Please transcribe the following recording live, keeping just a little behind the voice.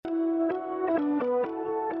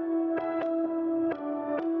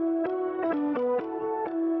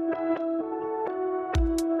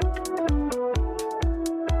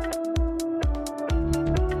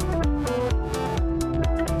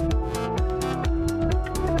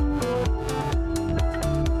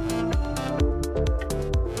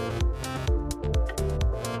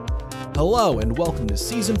Hello and welcome to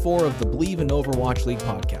Season 4 of the Believe in Overwatch League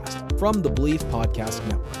podcast from the Believe Podcast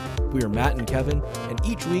Network. We are Matt and Kevin, and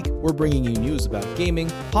each week we're bringing you news about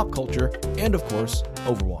gaming, pop culture, and of course,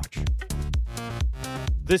 Overwatch.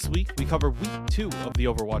 This week we cover week 2 of the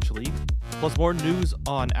Overwatch League, plus more news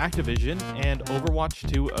on Activision and Overwatch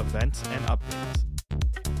 2 events and updates.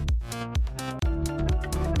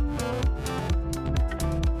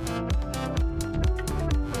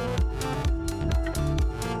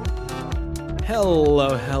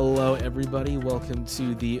 Hello everybody. Welcome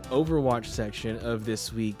to the Overwatch section of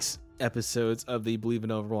this week's episodes of the Believe in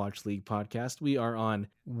Overwatch League podcast. We are on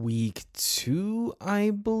week 2, I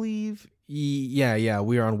believe. Yeah,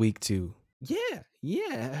 we are on week 2.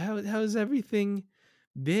 Yeah. How's everything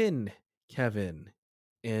been, Kevin,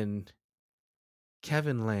 in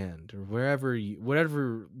Kevin Land, or whatever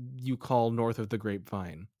you call north of the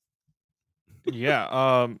grapevine? Yeah,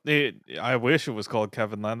 I wish it was called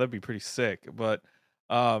Kevin Land. That'd be pretty sick. But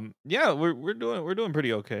yeah, we're doing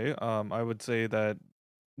pretty okay. I would say that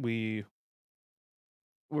we're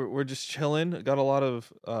just chilling. Got a lot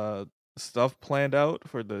of stuff planned out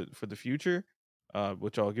for the future,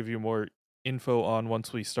 which I'll give you more info on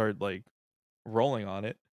once we start like rolling on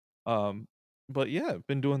it. Um, but yeah,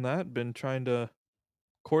 been doing that. Been trying to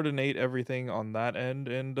coordinate everything on that end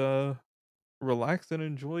and relax and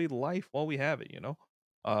enjoy life while we have it.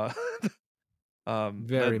 Uh,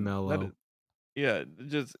 Very mellow. yeah,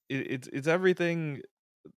 just it's everything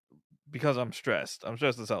because I'm stressed. I'm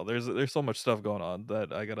stressed as hell. There's so much stuff going on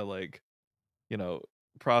that I gotta like, you know,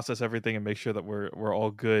 process everything and make sure that we're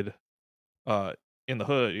all good uh in the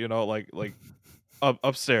hood, like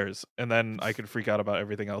upstairs, and then I can freak out about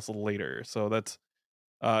everything else later. So that's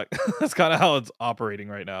that's kind of how it's operating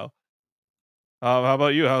right now. How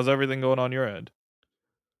about you? How's everything going on your end?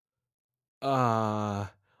 I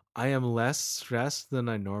am less stressed than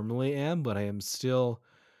I normally am, but I am still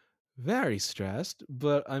very stressed.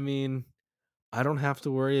 But I mean, I don't have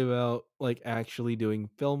to worry about like actually doing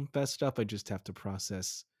film fest stuff. I just have to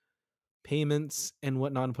process payments and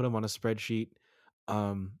whatnot and put them on a spreadsheet.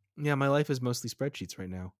 Yeah, my life is mostly spreadsheets right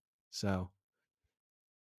now. So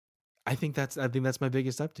I think that's my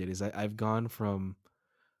biggest update is I've gone from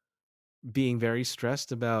being very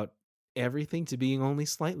stressed about everything to being only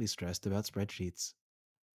slightly stressed about spreadsheets.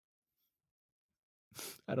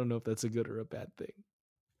 I don't know if that's a good or a bad thing.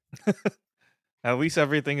 At least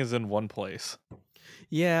everything is in one place.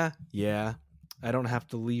 Yeah. I don't have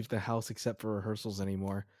to leave the house except for rehearsals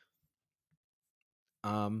anymore.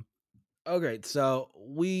 Okay, so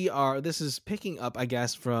this is picking up, I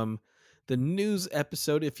guess, from the news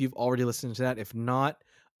episode if you've already listened to that. If not,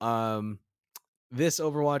 this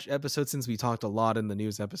Overwatch episode, since we talked a lot in the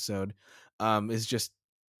news episode, is just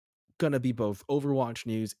gonna be both Overwatch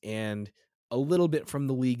news and a little bit from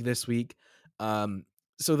the league this week. So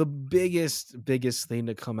the biggest thing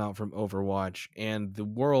to come out from Overwatch and the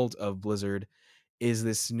world of Blizzard is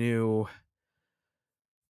this new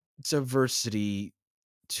diversity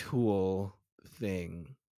tool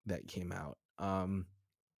thing that came out.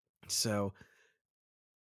 So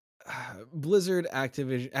Blizzard,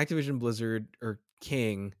 Activision Blizzard, or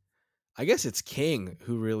King, I guess it's King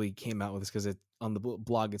who really came out with this, because it on the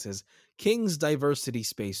blog it says King's diversity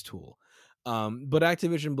space tool. But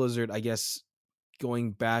Activision Blizzard, I guess,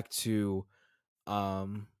 going back to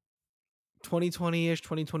 2020-ish,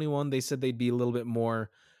 2021, they said they'd be a little bit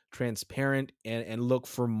more transparent and look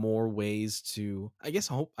for more ways to, I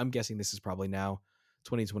guess, I'm guessing this is probably now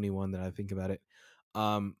 2021 that I think about it.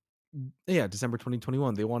 Yeah, December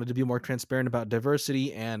 2021, they wanted to be more transparent about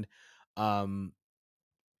diversity and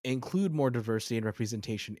include more diversity and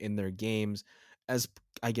representation in their games, as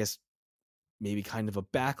I guess maybe kind of a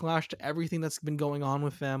backlash to everything that's been going on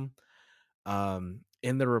with them.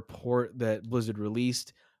 In the report that Blizzard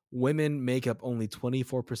released, women make up only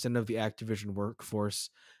 24% of the Activision workforce,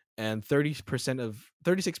 and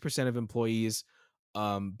 36% of employees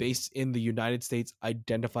based in the United States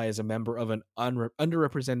identify as a member of an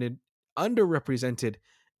underrepresented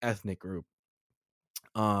ethnic group.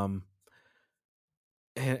 And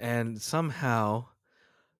somehow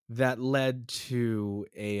that led to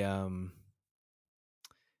a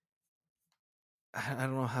I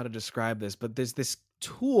don't know how to describe this, but there's this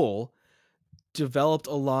tool developed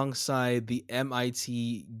alongside the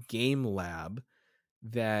MIT Game Lab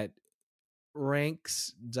that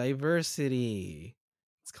ranks diversity.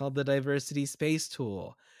 It's called the Diversity Space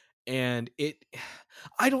Tool. And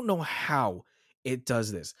I don't know how it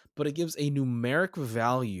does this, but it gives a numeric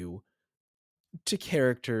value to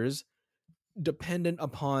characters dependent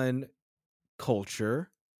upon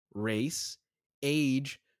culture, race,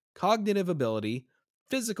 age, cognitive ability,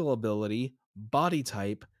 physical ability, body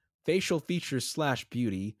type, facial features slash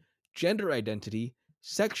beauty, gender identity,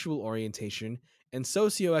 sexual orientation, and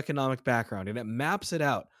socioeconomic background. And it maps it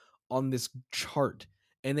out on this chart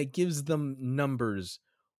and it gives them numbers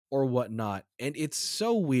or whatnot. And it's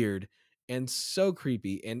so weird and so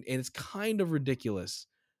creepy and it's kind of ridiculous.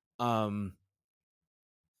 Um,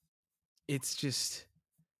 it's just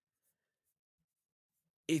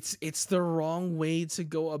it's the wrong way to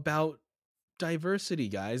go about diversity,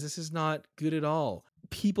 guys. This is not good at all.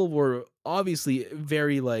 People were obviously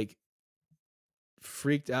very like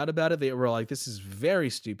freaked out about it. They were like, this is very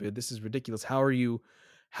stupid. This is ridiculous. How are you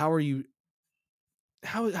how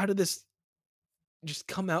did this just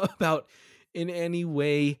come out about in any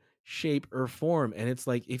way, shape, or form? And it's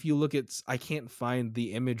like if you look at I can't find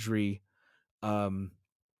the imagery um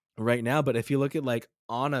right now, but if you look at like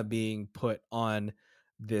Ana being put on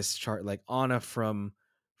this chart, like Ana from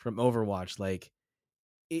Overwatch, like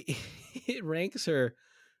it, it ranks her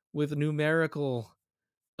with numerical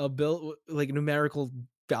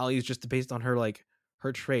values just based on her like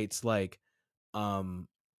her traits. Like um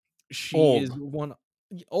she is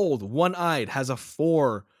Old. one-eyed, has a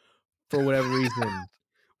 4 for whatever reason.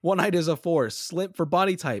 One-eyed is a 4. Slim for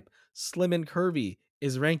body type, slim and curvy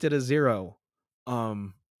is ranked at a 0.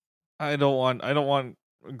 um I don't want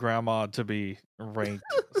grandma to be ranked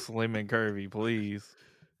slim and curvy, please.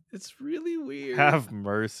 it's really weird. Have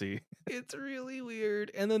mercy. It's really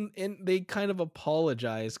weird. And they kind of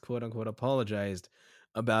apologized, quote unquote, apologized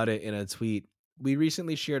about it in a tweet. We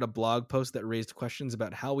recently shared a blog post that raised questions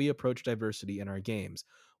about how we approach diversity in our games.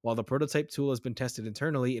 While the prototype tool has been tested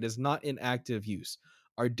internally, it is not in active use.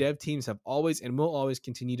 Our dev teams have always and will always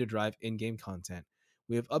continue to drive in game content.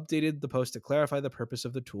 We have updated the post to clarify the purpose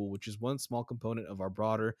of the tool, which is one small component of our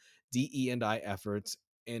broader DE&I efforts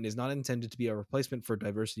and is not intended to be a replacement for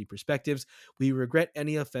diversity perspectives. We regret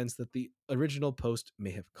any offense that the original post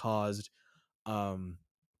may have caused. Um,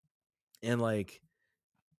 and like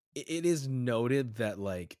it is noted that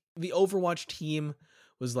like the Overwatch team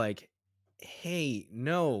was like, "Hey,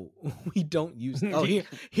 no, we don't use." Oh,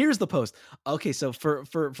 here's the post. Okay, so for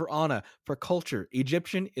Ana, for culture,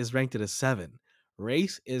 Egyptian is ranked at a 7.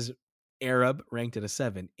 Race is Arab, ranked at a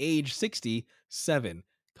 7. Age 60, 7.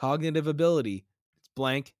 Cognitive ability, it's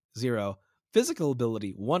blank, 0. Physical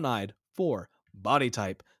ability, one-eyed, 4. Body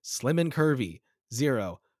type, slim and curvy,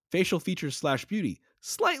 0. Facial features slash beauty,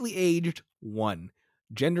 slightly aged, 1.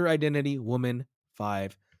 Gender identity, woman,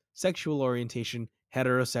 5. Sexual orientation,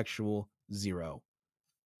 heterosexual, 0.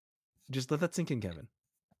 Just let that sink in, Kevin.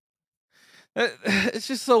 It's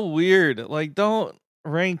just so weird. Like, don't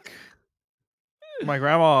rank my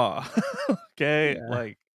grandma. Okay? Yeah.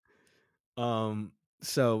 Like,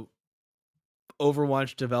 So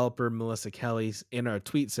Overwatch developer Melissa Kelly in our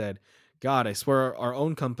tweet said, "God, I swear our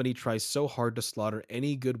own company tries so hard to slaughter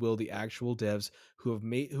any goodwill the actual devs who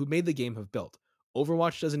made the game have built.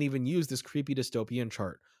 Overwatch doesn't even use this creepy dystopian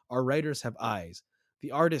chart. Our writers have eyes.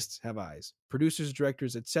 The artists have eyes. Producers,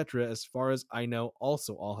 directors, etc., as far as I know,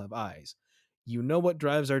 also all have eyes. You know what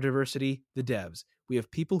drives our diversity? The devs. We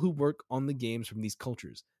have people who work on the games from these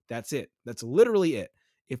cultures. That's it. That's literally it.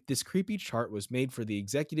 If this creepy chart was made for the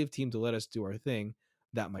executive team to let us do our thing,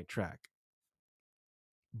 that might track."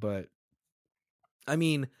 But I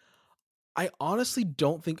mean, I honestly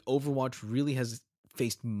don't think Overwatch really has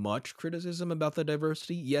faced much criticism about the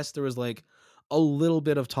diversity. Yes, there was like a little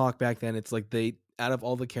bit of talk back then. It's like they out of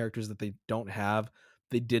all the characters that they don't have,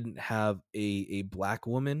 they didn't have a black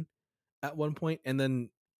woman at one point, and then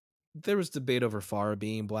there was debate over Farah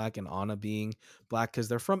being black and Ana being black because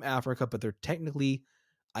they're from Africa, but they're technically,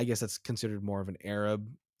 I guess that's considered more of an Arab,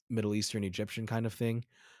 Middle Eastern, Egyptian kind of thing.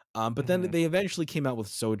 But then mhm. they eventually came out with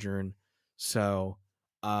Sojourn. So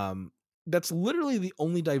um, that's literally the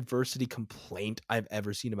only diversity complaint I've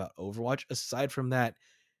ever seen about Overwatch. Aside from that,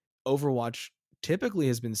 Overwatch typically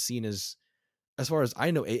has been seen as far as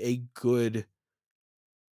I know, a good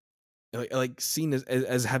like seen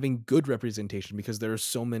as having good representation because there are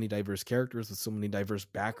so many diverse characters with so many diverse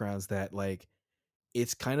backgrounds that like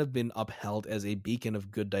it's kind of been upheld as a beacon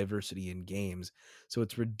of good diversity in games. So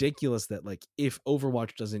it's ridiculous that like if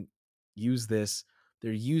Overwatch doesn't use this,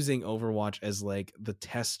 they're using Overwatch as like the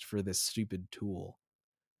test for this stupid tool.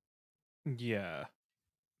 Yeah.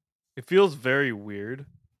 It feels very weird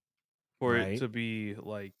for it Right? to be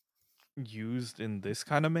like used in this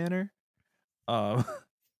kind of manner. Um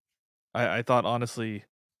I thought honestly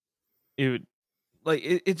it would like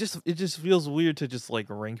it just feels weird to just like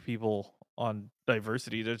rank people on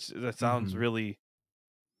diversity. That sounds Mhm. really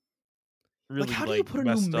Like really how do you like put a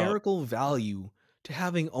messed up. numerical value to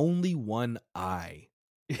having only one eye?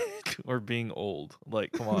 or being old.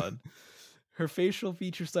 Like, come on. Her facial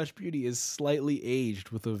feature slash beauty is slightly aged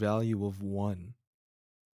with a value of 1.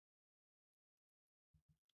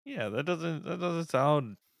 Yeah, that doesn't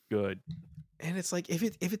sound good. And it's like if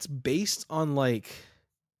it's based on like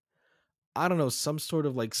I don't know, some sort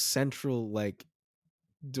of like central like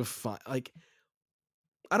define like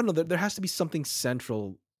I don't know, there has to be something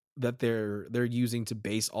central that they're using to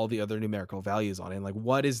base all the other numerical values on. And like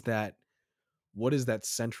what is that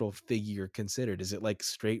central figure considered? Is it like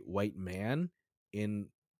straight white man in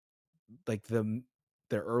like their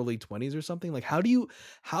early 20s or something? Like how do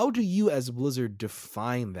you as Blizzard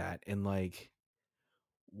define that? And like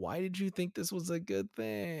why did you think this was a good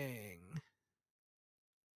thing?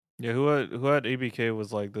 Yeah, who had ABK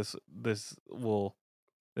was like this will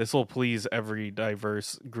please every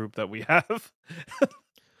diverse group that we have.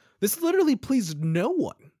 This literally pleased no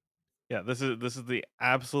one. Yeah, this is the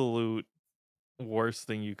absolute worst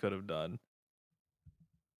thing you could have done.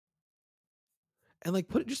 And like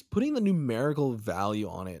putting the numerical value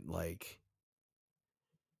on it, like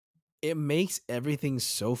it makes everything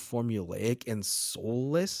so formulaic and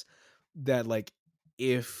soulless that like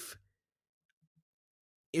if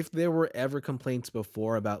if there were ever complaints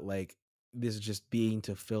before about like this just being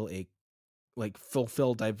to fill a like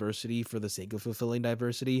fulfill diversity for the sake of fulfilling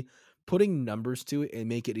diversity, putting numbers to it and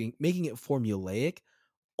making it formulaic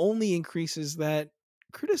only increases that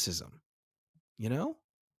criticism, you know?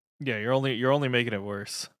 Yeah, you're only making it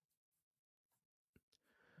worse.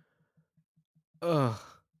 Ugh.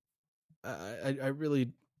 I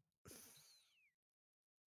really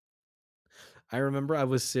I remember I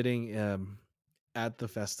was sitting at the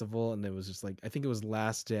festival and it was just like I think it was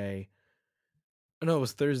last day. Oh, no, it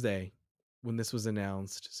was Thursday when this was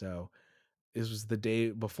announced. So this was the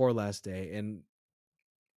day before last day, and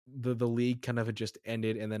the league kind of had just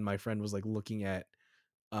ended, and then my friend was like looking at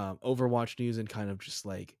Overwatch news and kind of just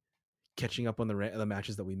like catching up on the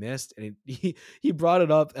matches that we missed, and he brought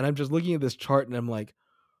it up, and I'm just looking at this chart, and I'm like,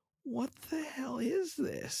 what the hell is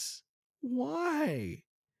this? Why?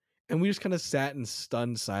 And we just kind of sat in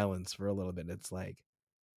stunned silence for a little bit. And it's like,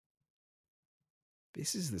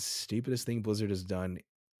 this is the stupidest thing Blizzard has done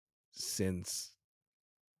since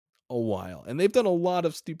a while. And they've done a lot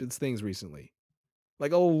of stupid things recently.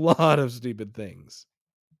 Like a lot of stupid things.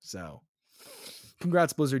 So,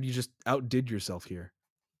 congrats, Blizzard. You just outdid yourself here.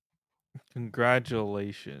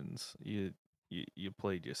 Congratulations. You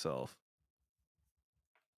played yourself.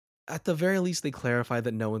 At the very least, they clarify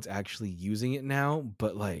that no one's actually using it now.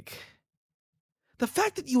 But, like, the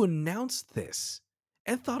fact that you announced this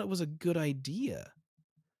and thought it was a good idea.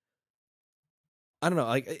 I don't know.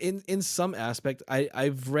 Like, in some aspect,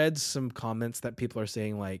 I've read some comments that people are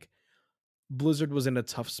saying, like, Blizzard was in a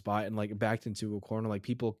tough spot and like backed into a corner. Like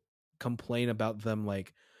people complain about them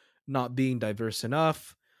like not being diverse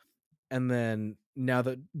enough. And then now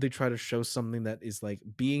that they try to show something that is like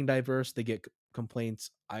being diverse, they get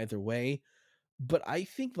complaints either way. But I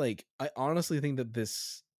think like I honestly think that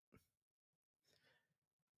this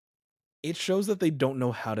it shows that they don't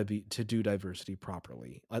know how to do diversity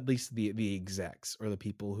properly. At least the execs or the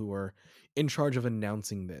people who are in charge of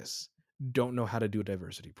announcing this don't know how to do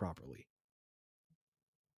diversity properly.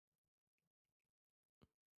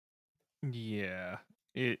 Yeah.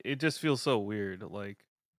 It just feels so weird. Like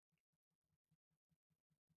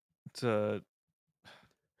to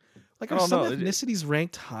Like I are don't some know. ethnicities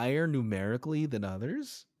ranked higher numerically than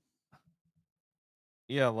others?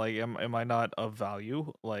 Yeah, like am I not of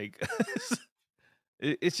value? Like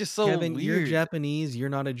it's just so Kevin, you're weird. Japanese, you're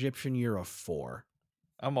not Egyptian, you're a 4.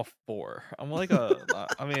 I'm a 4. I'm like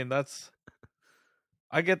I mean,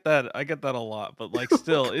 I get that a lot, but like Oh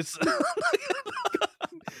still god, it's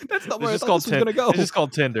that's not it's where I just thought called this was gonna It's go. just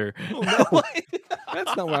called Tinder. Oh no, Like-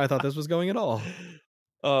 that's not where I thought this was going at all.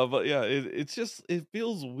 But yeah, it's just it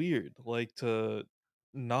feels weird like to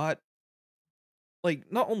not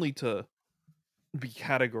not only to be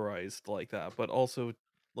categorized like that, but also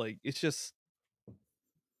like it's just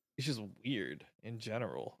weird in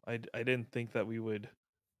general. I didn't think that we would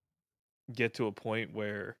get to a point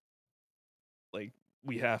where like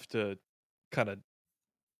we have to kind of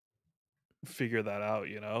figure that out,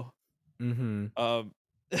 you know? Mm-hmm. Um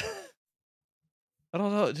I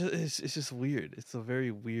don't know, it's just weird. It's a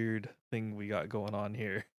very weird thing we got going on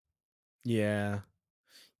here. Yeah.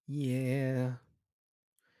 Yeah.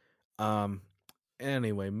 Um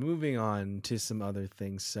anyway, moving on to some other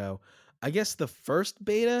things. So I guess the first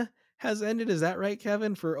beta has ended. Is that right,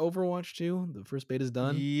 Kevin, for Overwatch 2? The first beta's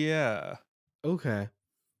done? Yeah. Okay.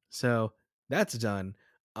 So that's done.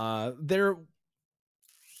 There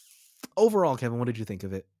overall, Kevin, what did you think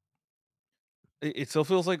of it? it still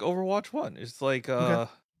feels like Overwatch 1. It's like,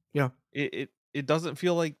 Okay. Yeah. it doesn't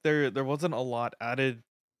feel like there wasn't a lot added.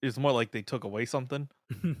 It's more like they took away something.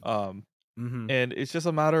 Um, Mhm. and it's just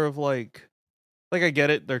a matter of I get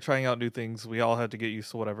it, they're trying out new things. We all have to get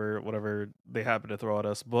used to whatever they happen to throw at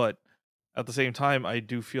us, but at the same time, I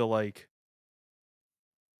do feel like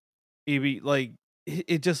maybe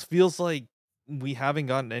it just feels like we haven't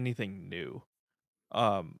gotten anything new.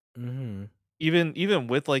 Um, Mhm. even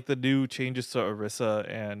with like the new changes to Orisa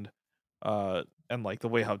and like the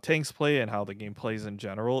way how tanks play and how the game plays in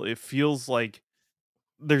general, it feels like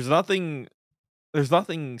there's nothing there's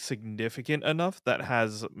nothing significant enough that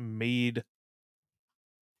has made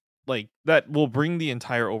that will bring the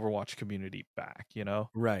entire Overwatch community back, you know?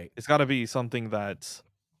 Right. It's gotta be something that's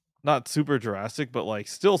not super drastic, but,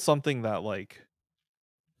 still something that,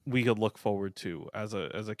 we could look forward to as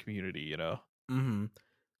a community, you know? Mhm.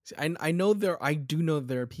 See, I do know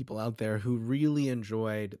there are people out there who really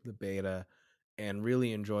enjoyed the beta and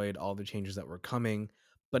really enjoyed all the changes that were coming,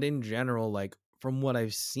 but in general, like, from what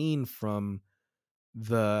I've seen from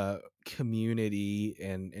the community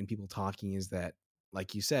and people talking is that,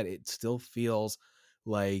 like you said, it still feels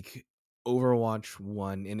like Overwatch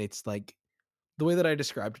 1, and it's like the way that I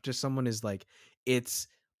described it to someone is like it's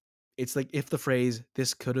it's like if the phrase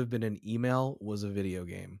 "this could have been an email" was a video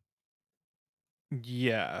game.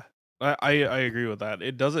 Yeah. I agree with that.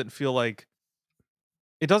 It doesn't feel like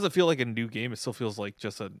a new game, it still feels like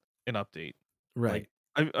just an update. Like, Right.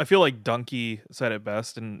 I feel like Donkey said it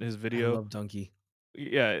best in his I video. love Donkey.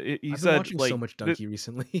 Yeah, he I've been said, watching so much Donkey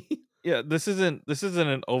recently. yeah, this isn't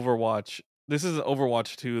an Overwatch. This isn't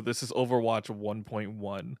Overwatch 2. This is Overwatch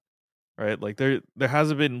 1.1, right? Like there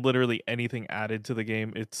hasn't been literally anything added to the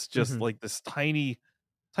game. It's just Mhm. like this tiny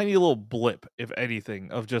little blip, if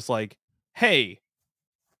anything, of just like, hey,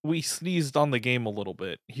 we sneezed on the game a little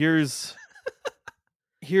bit. Here's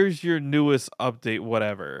your newest update,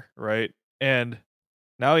 whatever, right? And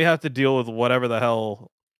now we have to deal with whatever the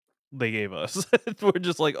hell they gave us. We're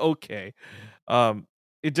just like, okay. Um,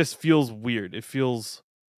 it just feels weird. It feels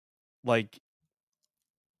like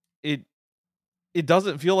it it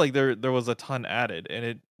doesn't feel like there was a ton added,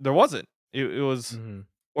 and there wasn't. It was Mhm.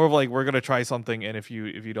 more of like, we're gonna try something, and if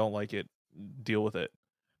you don't like it, deal with it.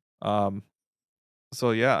 Um,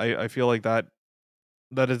 so yeah, I feel like that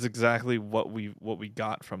is exactly what we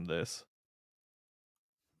got from this.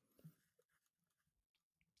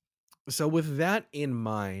 So with that in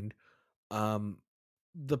mind, um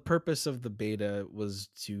the purpose of the beta was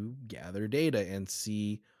to gather data and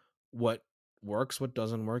see what works, what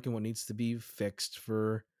doesn't work, and what needs to be fixed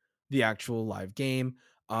for the actual live game.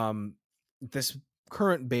 This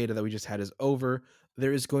current beta that we just had is over.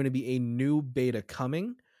 There is going to be a new beta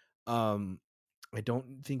coming. Um, I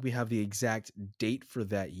don't think we have the exact date for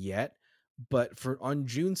that yet, but for on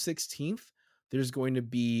June 16th, there's going to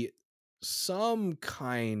be some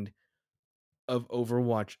kind of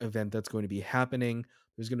Overwatch event that's going to be happening.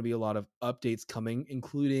 There's going to be a lot of updates coming,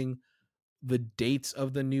 including the dates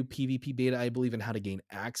of the new PvP beta, I believe, and how to gain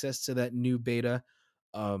access to that new beta.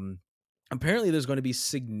 Um, Apparently, there's going to be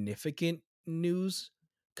significant news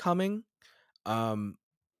coming. Um,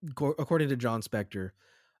 According to John Spector,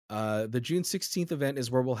 the June 16th event is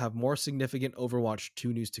where we'll have more significant Overwatch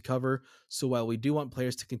 2 news to cover. So while we do want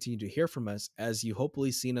players to continue to hear from us, as you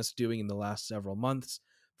hopefully seen us doing in the last several months,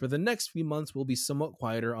 for the next few months we'll be somewhat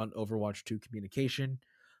quieter on Overwatch 2 communication.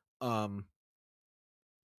 Um,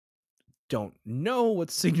 don't know what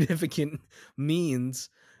significant means,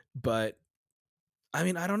 but I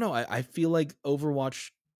mean, I don't know. I feel like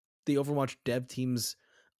the Overwatch dev team's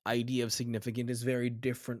idea of significant is very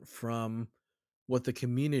different from what the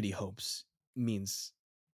community hopes means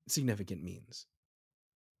significant means.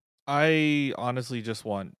 I honestly just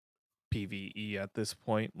want PvE at this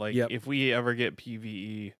point. Like, Yep. if we ever get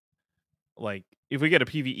PvE, if we get a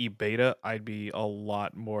PvE beta, I'd be a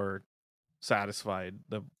lot more satisfied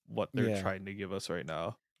than what they're Yeah. trying to give us right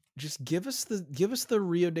now. Just give us the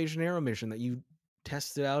Rio de Janeiro mission that you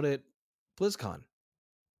tested out at BlizzCon.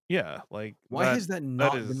 Yeah, like Why has that that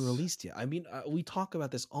not been is released yet? I mean, we talk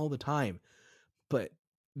about this all the time, but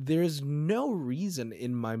there's no reason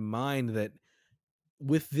in my mind that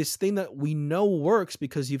with this thing that we know works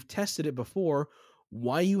because you've tested it before,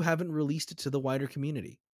 why you haven't released it to the wider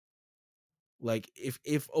community. Like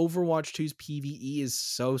if Overwatch 2's PvE is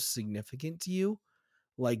so significant to you,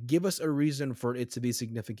 like give us a reason for it to be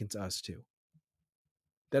significant to us too.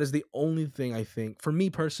 That is the only thing I think for me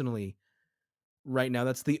personally right now,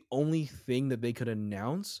 that's the only thing that they could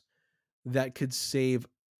announce that could save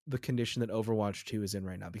the condition that Overwatch 2 is in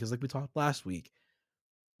right now. Because like we talked last week,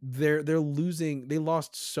 they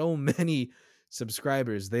lost so many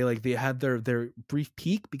subscribers. They had their brief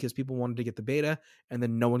peak because people wanted to get the beta, and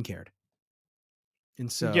then no one cared.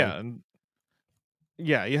 And so Yeah, and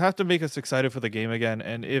yeah, you have to make us excited for the game again.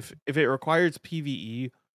 And if it requires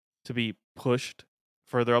PvE to be pushed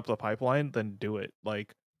further up the pipeline, then do it.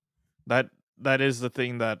 Like that that is the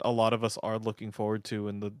thing that a lot of us are looking forward to,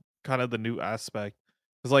 and the kind of the new aspect.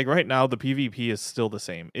 Because like right now the PvP is still the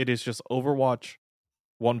same. It is just Overwatch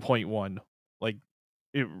 1.1. Like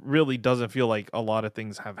it really doesn't feel like a lot of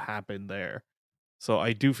things have happened there. So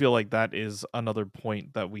I do feel like that is another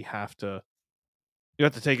point that you have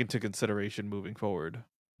to take into consideration moving forward.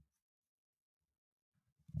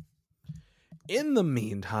 in the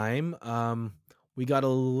meantime, we got a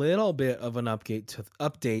little bit of an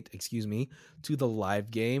excuse me, to the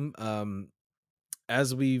live game.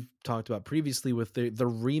 As we've talked about previously with the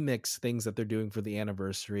remix things that they're doing for the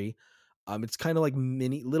anniversary. It's kind of like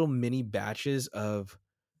mini batches of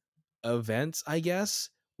events, I guess,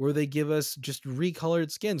 where they give us just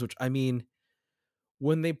recolored skins, which I mean,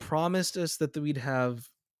 when they promised us that we'd have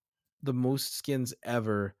the most skins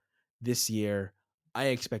ever this year, I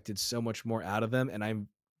expected so much more out of them, and I'm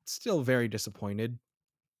still very disappointed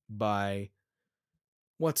by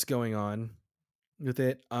what's going on with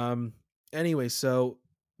it. Anyway, so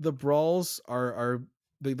the brawls are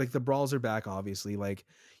like the brawls are back, obviously. Like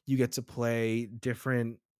you get to play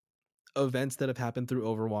different events that have happened through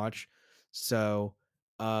Overwatch. So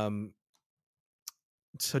um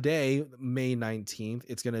today, May 19th,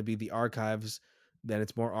 it's going to be the archives, then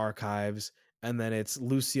it's more archives, and then it's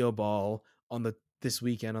Lucio Ball on the this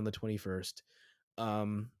weekend on the 21st.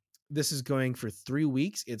 Um this is going for 3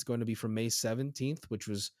 weeks. It's going to be from May 17th, which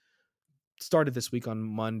was started this week on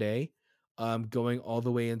Monday, going all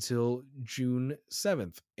the way until June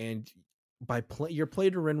 7th. And your play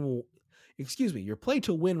to win, your play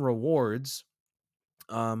to win rewards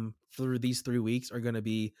through these 3 weeks are going to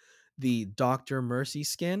be the Dr. Mercy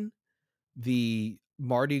skin, the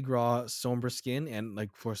Mardi Gras Sombra skin, and like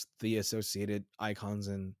of course the associated icons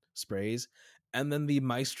and sprays, and then the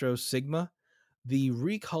Maestro Sigma. The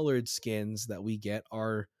recolored skins that we get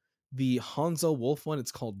are the Hanzo Wolf one.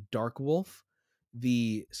 It's called Dark Wolf.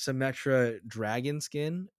 The Symmetra Dragon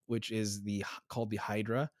skin, which is the called the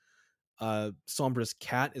Hydra. Sombra's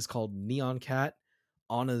cat is called Neon Cat.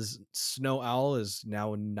 Anna's Snow Owl is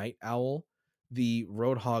now a Night Owl. The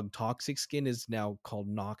Roadhog Toxic skin is now called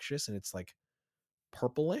Noxious, and it's like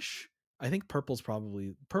purplish. I think purple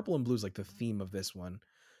and blue is like the theme of this one.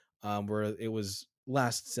 Where it was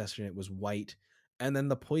last session, it was white, and then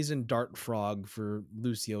the poison dart frog for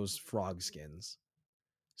Lucio's frog skins.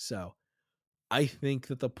 So I think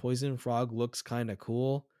that the poison frog looks kind of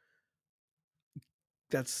cool.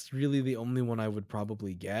 That's really the only one I would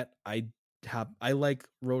probably get. I like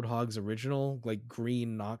Roadhog's original, like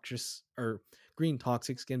green noxious or green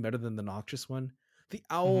toxic skin better than the noxious one. The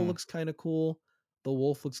owl Mhm. looks kind of cool. The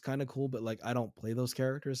wolf looks kind of cool, but like I don't play those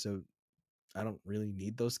characters, so I don't really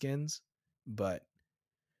need those skins. But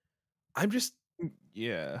I'm just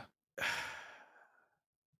Yeah.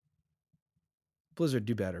 Blizzard,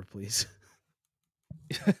 do better, please.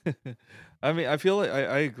 I mean, I feel like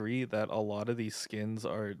I agree that a lot of these skins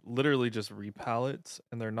are literally just repalettes,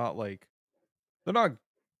 and they're not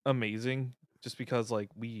amazing just because like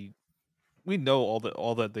we know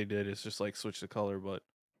all that they did is just like switch the color, but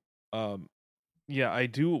um yeah, I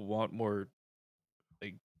do want more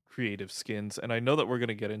like creative skins, and I know that we're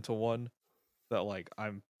gonna get into one that like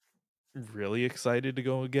I'm really excited to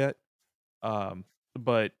go and get. Um,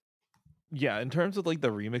 but yeah, in terms of like the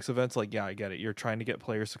remix events, like yeah, I get it. You're trying to get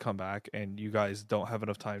players to come back, and you guys don't have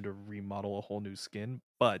enough time to remodel a whole new skin.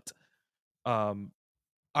 But um,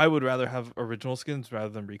 I would rather have original skins rather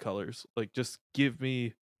than recolors. Like, just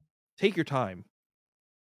take your time,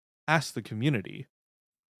 ask the community,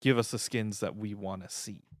 give us the skins that we want to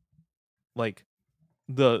see. Like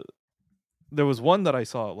the there was one that I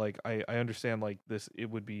saw. Like I understand like this. It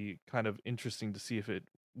would be kind of interesting to see if it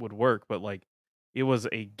would work, but like it was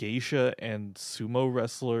a geisha and sumo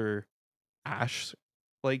wrestler Ash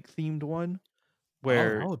like themed one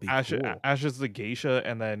Oh, that where would be cool. Ash is the geisha,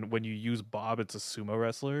 and then when you use Bob, it's a sumo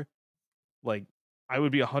wrestler. Like I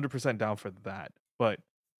would be 100% down for that. But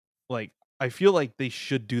like I feel like they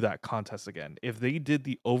should do that contest again. If they did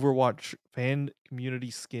the Overwatch fan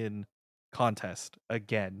community skin contest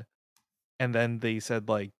again, and then they said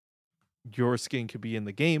like your skin could be in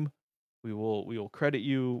the game, we will credit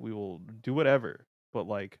you, we will do whatever. But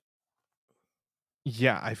like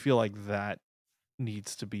yeah, I feel like that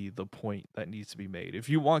needs to be the point that needs to be made. If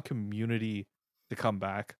you want community to come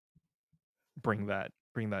back, bring that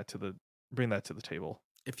to the table.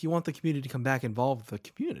 If you want the community to come back, involve the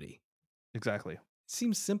community. exactly.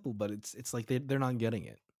 Seems simple, but it's like they're not getting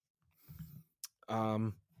it.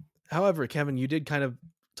 Um, However, Kevin, you did kind of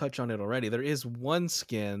touch on it already. There is one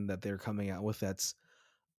skin that they're coming out with that's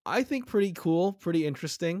I think pretty cool, pretty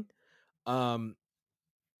interesting. Um,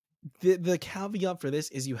 the caveat for this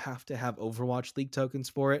is you have to have Overwatch League tokens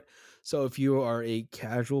for it. So if you are a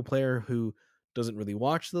casual player who doesn't really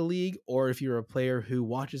watch the league, or if you're a player who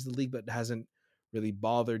watches the league but hasn't really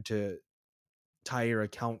bothered to tie your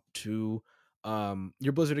account to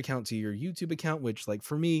your Blizzard account to your YouTube account, which like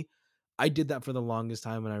for me, I did that for the longest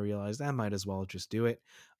time and I realized I might as well just do it.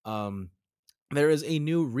 Um there is a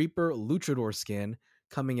new Reaper Luchador skin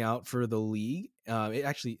coming out for the league. It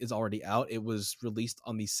actually is already out. It was released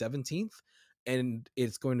on the 17th and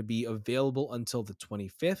it's going to be available until the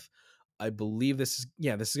 25th. I believe this is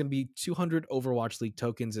going to be 200 Overwatch League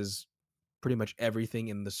tokens is pretty much everything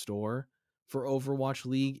in the store for Overwatch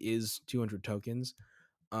League is 200 tokens.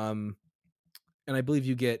 Um and I believe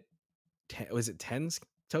you get was it 10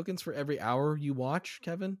 tokens for every hour you watch,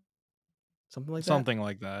 Kevin? Something like that? Something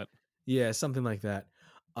like that. Yeah, something like that.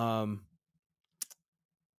 Um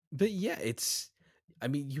but yeah, it's I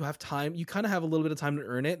mean, you have time. You kind of have a little bit of time to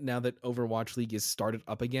earn it now that Overwatch League is started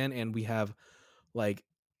up again and we have like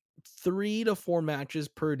 3 to 4 matches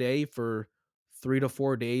per day for 3 to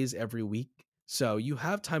 4 days every week. So you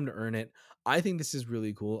have time to earn it. I think this is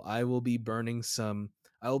really cool. I will be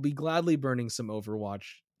gladly burning some Overwatch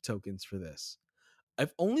tokens for this.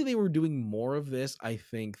 If only they were doing more of this, I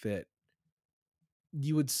think that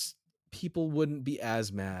you would people wouldn't be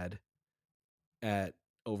as mad at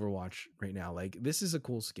Overwatch right now. Like this is a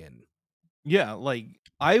cool skin. Yeah, like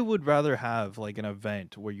I would rather have like an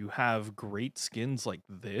event where you have great skins like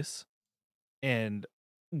this, and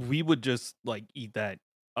we would just like eat that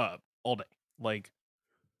up all day. Like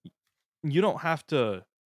you don't have to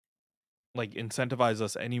like incentivize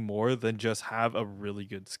us any more than just have a really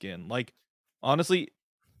good skin. Like honestly,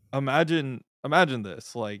 imagine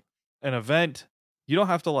this, like an event, you don't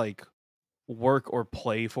have to like work or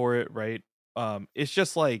play for it, right? It's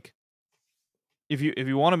just like if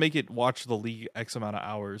you want to make it watch the league X amount of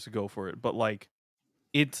hours, go for it. But like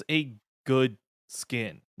it's a good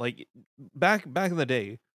skin. Like back in the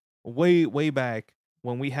day, way back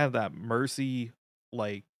when we had that Mercy,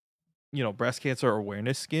 like, breast cancer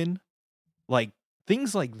awareness skin, like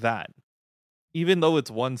things like that. Even though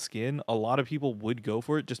it's one skin, a lot of people would go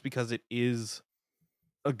for it just because it is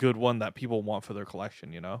a good one that people want for their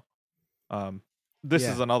collection. Um this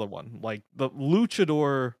is Yeah. another one. Like the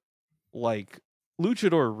like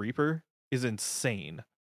Luchador Reaper is insane.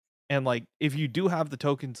 And like if you do have the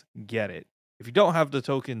tokens, get it. If you don't have the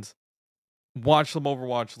tokens, watch some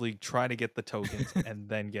Overwatch League, try to get the tokens and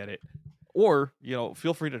then get it. Or,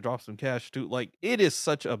 feel free to drop some cash too. Like it is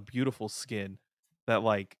such a beautiful skin that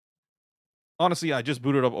like honestly, I just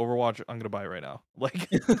booted up Overwatch. I'm gonna buy it right now. Like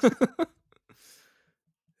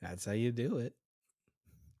That's how you do it.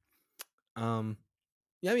 Um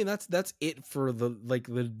yeah, I mean that's it for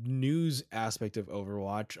the news aspect of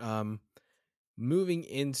Overwatch. Moving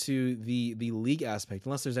into the league aspect,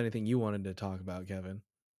 unless there's anything you wanted to talk about, Kevin.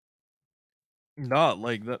 not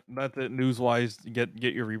like that's it news wise. Get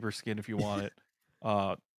your Reaper skin if you want it.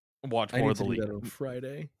 Uh Watch I more need of to the do league. that on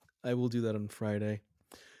Friday. I will do that on Friday.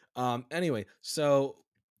 Anyway, so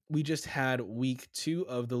we just had week 2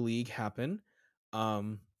 of the league happen.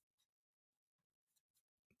 Um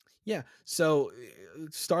Yeah. So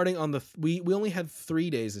starting on we only had 3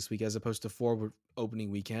 days this week as opposed to four with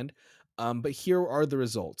opening weekend. But here are the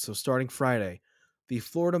results. So starting Friday, the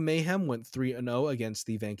Florida Mayhem went 3-0 against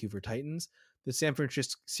the Vancouver Titans. The San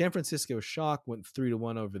Francisco Shock went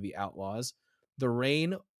 3-1 over the Outlaws. The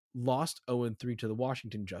Rain lost 0-3 to the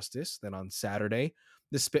Washington Justice. Then on Saturday,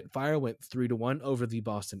 the Spitfire went 3-1 over the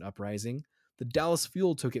Boston Uprising. The Dallas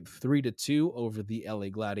Fuel took it 3-2 over the LA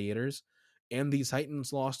Gladiators and the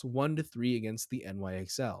Titans lost 1-3 against the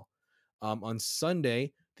NYXL. On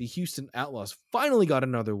Sunday, the Houston Outlaws finally got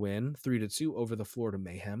another win, 3-2 over the Florida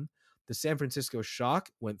Mayhem. The San Francisco Shock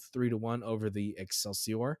went 3-1 over the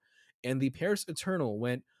Excelsior, and the Paris Eternal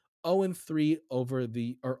went 0-3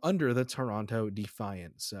 under the Toronto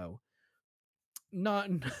Defiant. So not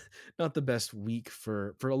not the best week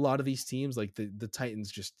for a lot of these teams. Like the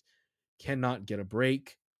Titans just cannot get a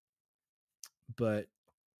break. But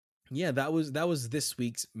yeah, that was this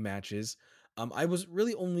week's matches. I was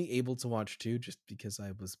really only able to watch two just because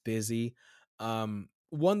I was busy.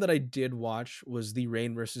 One that I did watch was the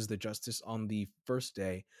Rain versus the Justice on the first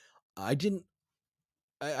day. I didn't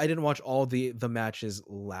I didn't watch all the matches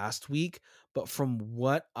last week, but from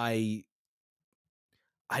what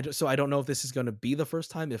I don't know if this is going to be the first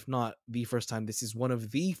time. If not the first time, this is one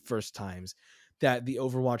of the first times that the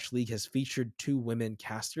Overwatch League has featured two women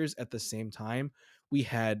casters at the same time. We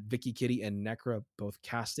had Vicky Kitty and Necra both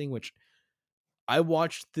casting, which I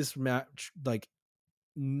watched this match like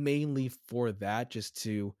mainly for that, just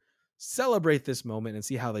to celebrate this moment and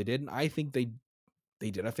see how they did. And I think they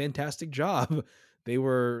did a fantastic job. They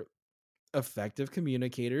were effective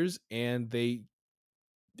communicators and they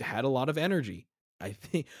had a lot of energy. I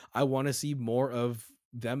think I want to see more of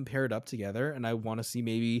them paired up together, and I want to see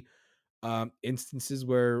maybe instances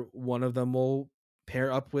where one of them will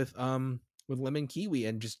pair up with Lemon Kiwi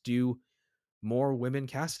and just do more women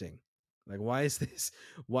casting. Like, why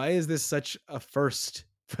is this such a first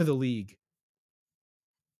for the league?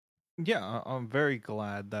 Yeah, I'm very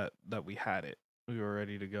glad that we had it. We were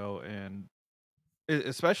ready to go, and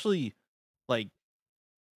especially like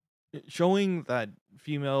showing that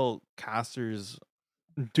female casters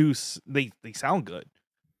they sound good.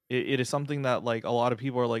 It is something that like a lot of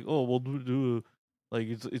people are like, oh, we'll do like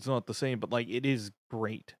it's not the same, but like it is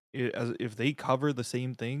great. As if they cover the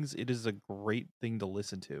same things, it is a great thing to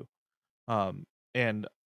listen to. And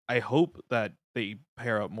I hope that they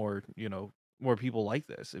pair up more, more people like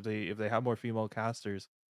this. If they have more female casters,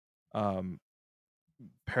 um,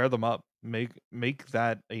 pair them up, make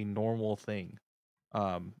that a normal thing.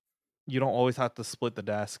 Um, you don't always have to split the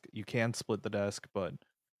desk. You can split the desk, but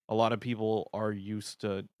a lot of people are used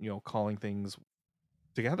to, calling things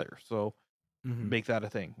together. So Hmm. make that a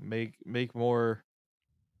thing. Make more,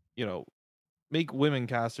 you know, make women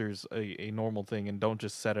casters a normal thing, and don't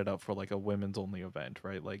just set it up for like a women's only event,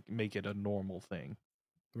 right? Like make it a normal thing.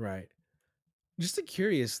 Right. Just a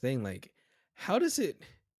curious thing, like, how does it?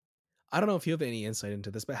 I don't know if you have any insight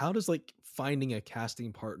into this, but how does like finding a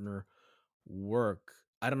casting partner work?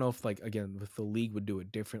 I don't know if like again if the league would do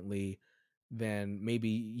it differently than maybe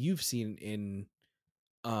you've seen in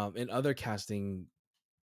other casting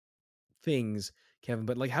things, Kevin.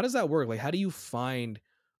 But like how does that work? Like how do you find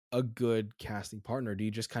a good casting partner? Do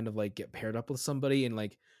you just kind of like get paired up with somebody and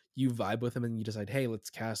like you vibe with them and you decide, hey, let's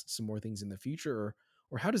cast some more things in the future,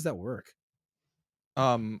 or how does that work?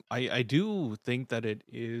 I do think that it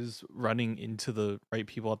is running into the right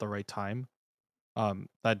people at the right time.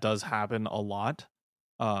 That does happen a lot.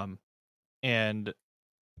 Um, and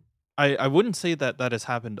I wouldn't say that that has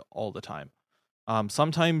happened all the time.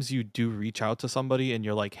 Sometimes you do reach out to somebody and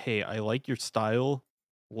you're like, "Hey, I like your style.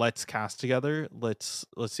 Let's cast together. Let's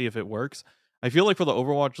see if it works." I feel like for the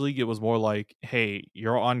Overwatch League, it was more like, "Hey,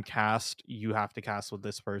 you're on cast. You have to cast with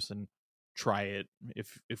this person. Try it.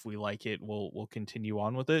 If we like it, we'll continue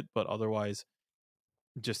on with it. But otherwise,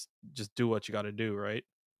 just do what you got to do, right?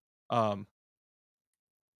 Um,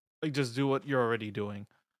 like just do what you're already doing."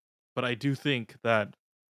 But I do think that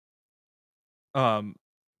um,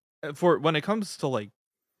 for when it comes to like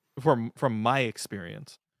from my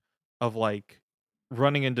experience of like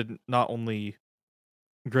running into not only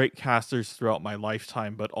great casters throughout my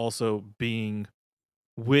lifetime, but also being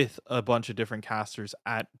with a bunch of different casters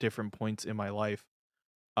at different points in my life.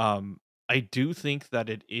 Um, I do think that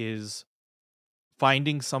it is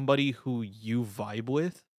finding somebody who you vibe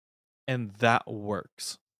with and that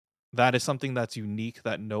works. That is something that's unique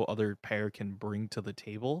that no other pair can bring to the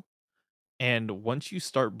table. And once you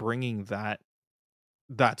start bringing that,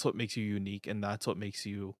 that's what makes you unique and that's what makes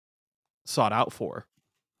you sought out for.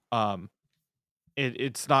 Um,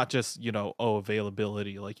 it's not just, oh,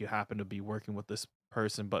 availability, like you happen to be working with this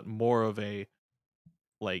person, but more of a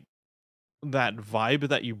like that vibe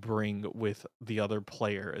that you bring with the other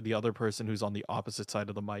player, the other person who's on the opposite side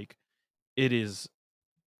of the mic. It is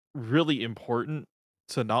really important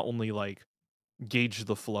to not only like gauge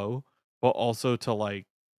the flow, but also to like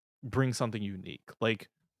bring something unique. Like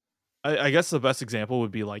I guess the best example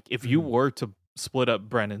would be like if you Mhm. were to split up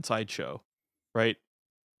Bren and Sideshow, right?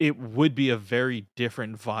 It would be a very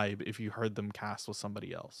different vibe if you heard them cast with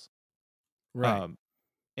somebody else. Right. Um,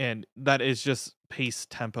 and that is just pace,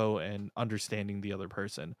 tempo, and understanding the other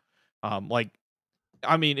person. Like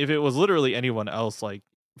I mean, if it was literally anyone else, like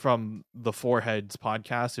from the Foreheads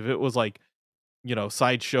podcast, if it was like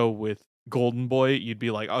Sideshow with Golden Boy, you'd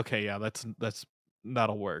be like, okay, yeah,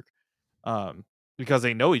 that'll work. Um, because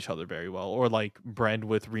they know each other very well, or like Brand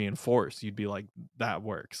with Reinforce, you'd be like, that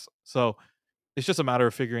works. So it's just a matter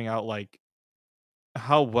of figuring out like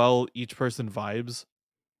how well each person vibes,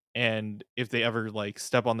 and if they ever like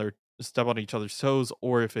step on each other's toes,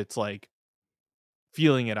 or if it's like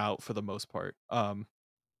feeling it out for the most part.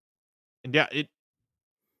 And yeah, it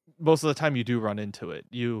most of the time you do run into it.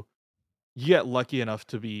 You get lucky enough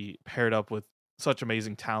to be paired up with such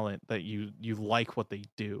amazing talent that you like what they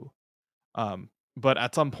do. but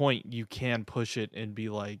at some point you can push it and be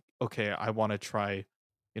like, okay, I want to try,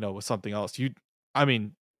 with something else. I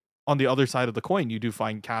mean, on the other side of the coin, you do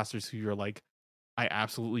find casters who you're like, I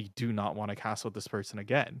absolutely do not want to cast with this person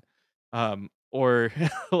again. Or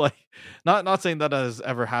like, not saying that has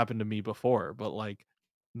ever happened to me before, but like,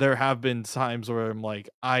 there have been times where I'm like,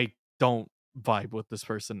 I don't vibe with this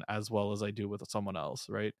person as well as I do with someone else,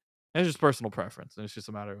 right? And it's just personal preference, and it's just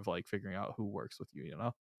a matter of like figuring out who works with you, you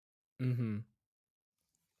know? Hmm.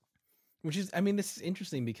 Which is, I mean, this is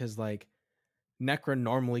interesting because like Necra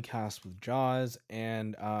normally casts with Jaws,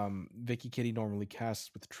 and Vicky Kitty normally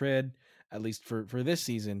casts with Trid, at least for this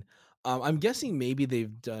season. I'm guessing maybe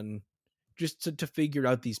they've done just to figure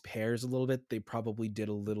out these pairs a little bit. They probably did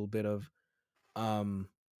a little bit um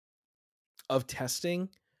of testing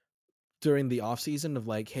during the off season of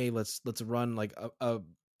like, hey, let's run like a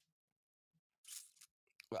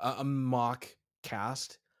mock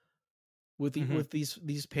cast Mhm. with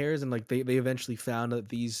these pairs, and like they eventually found that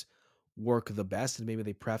these work the best, and maybe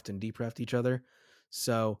they prefed and deprefed each other.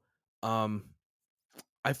 So um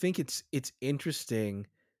I think it's interesting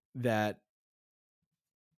that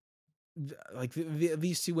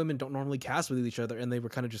these two women don't normally cast with each other, and they were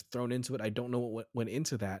kind of just thrown into it. I don't know what went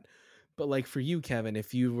into that, but like for you, Kevin,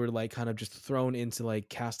 if you were like kind of just thrown into like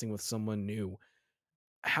casting with someone new,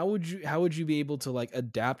 how would you be able to like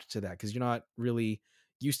adapt to that, because you're not really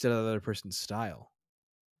used to the other person's style?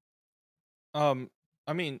 Um,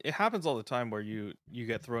 I mean, it happens all the time where you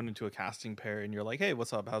get thrown into a casting pair and you're like, "Hey,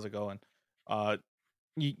 what's up? How's it going?" Uh,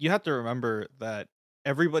 you have to remember that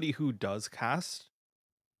everybody who does cast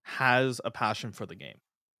has a passion for the game.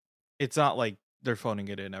 It's not like they're phoning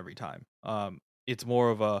it in every time. It's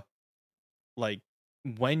more of a like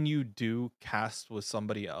when you do cast with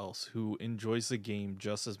somebody else who enjoys the game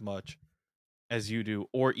just as much as you do,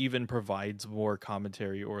 or even provides more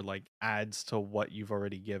commentary or like adds to what you've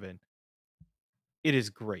already given, it is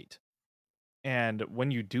great. And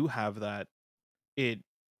when you do have that, it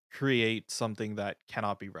creates something that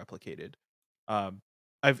cannot be replicated. Um,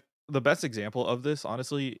 I've the best example of this,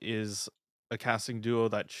 honestly, is a casting duo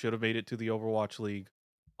that should have made it to the Overwatch League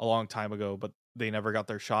a long time ago, but they never got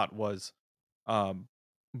their shot. Was um,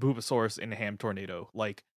 Bulbasaurus and Ham Tornado.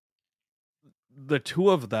 Like the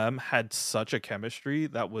two of them had such a chemistry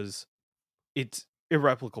that was it's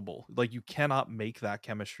irreplicable. Like you cannot make that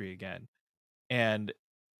chemistry again. And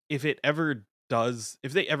if they ever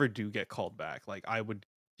do get called back, like I would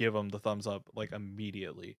give them the thumbs up like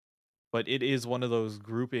immediately. But it is one of those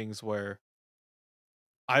groupings where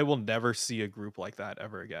I will never see a group like that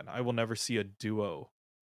ever again. I will never see a duo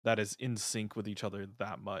that is in sync with each other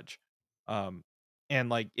that much. Um, and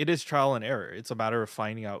like it is trial and error. It's a matter of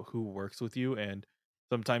finding out who works with you, and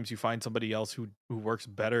sometimes you find somebody else who works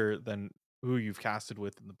better than who you've casted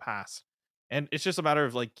with in the past. And it's just a matter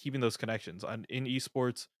of like keeping those connections. And in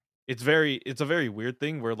esports, it's a very weird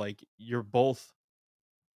thing where like you're both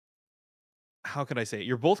how can I say it?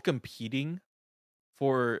 You're both competing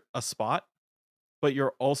for a spot, but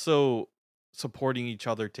you're also supporting each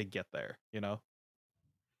other to get there, you know?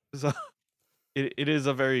 So it is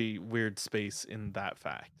a very weird space in that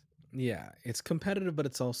fact. Yeah, it's competitive, but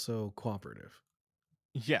it's also cooperative.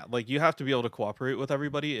 Yeah, like you have to be able to cooperate with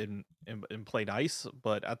everybody and play nice,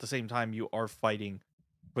 but at the same time you are fighting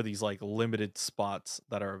for these like limited spots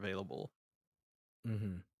that are available.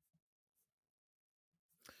 Hmm.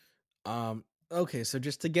 Okay, so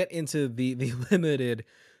just to get into the limited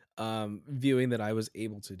viewing that I was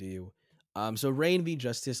able to do. So Rain v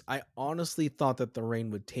Justice, I honestly thought that the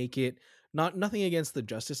Rain would take it. Nothing against the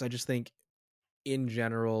Justice. I just think in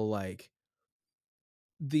general, like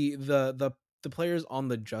the players on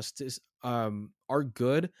the Justice are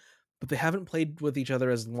good, but they haven't played with each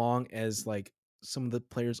other as long as like some of the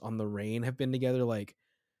players on the Rain have been together. Like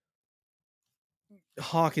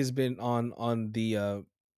Hawk has been on the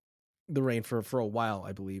Rain for a while,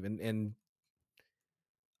 I believe, and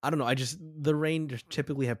I don't know. I just the Rain just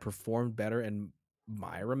typically have performed better in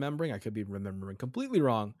my remembering. I could be remembering completely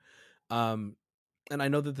wrong. Um, and I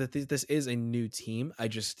know that this is a new team.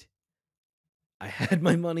 I had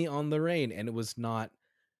my money on the Rain, and it was not.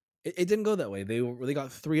 It didn't go that way. They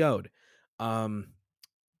got 3 0'd. Um,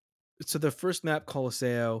 so the first map,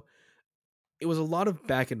 Colosseo, it was a lot of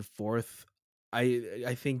back and forth.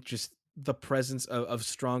 I think just the presence of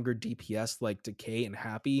stronger DPS like Decay and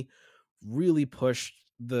Happy really pushed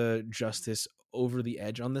the Justice over the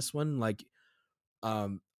edge on this one. Like,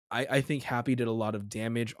 um, I think Happy did a lot of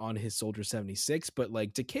damage on his Soldier 76, but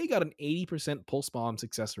like Decay got an 80% pulse bomb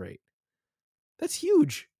success rate. That's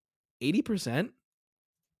huge. 80%?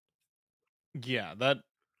 Yeah,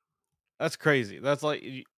 that's crazy. That's like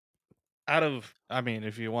I mean,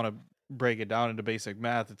 if you want to break it down into basic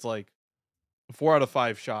math, it's like 4 out of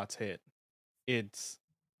 5 shots hit. It's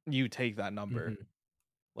you take that number. Mhm.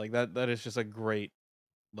 Like that is just a great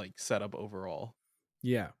like setup overall.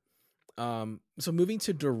 Yeah. So moving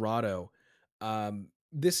to Dorado,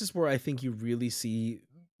 this is where I think you really see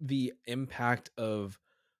the impact of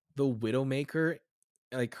the Widowmaker,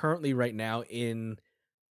 like currently right now in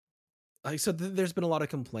like there's been a lot of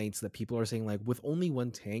complaints that people are saying like with only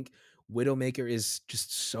one tank, Widowmaker is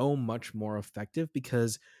just so much more effective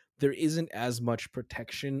because there isn't as much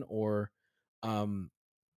protection um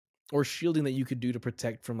or shielding that you could do to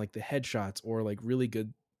protect from like the headshots or like really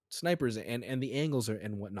good snipers and the angles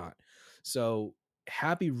and whatnot. So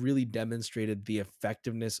Happy really demonstrated the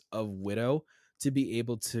effectiveness of Widow to be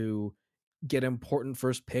able to get important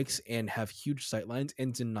first picks and have huge sightlines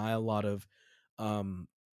and deny a lot um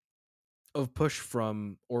of push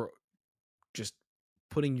from or just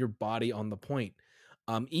putting your body on the point.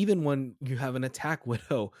 Even when you have an attack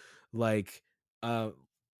Widow like uh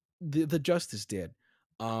the Justice did.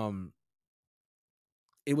 Um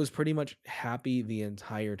it was pretty much Happy the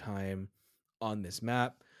entire time on this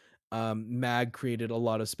map. Mag created a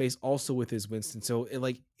lot of space also with his Winston. So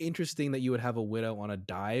like interesting that you would have a Widow on a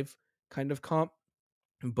dive kind of comp,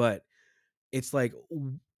 but it's like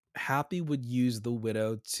Happy would use the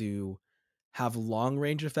Widow to have long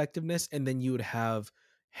range effectiveness, and then you would have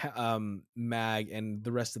Mag and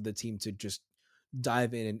the rest of the team to just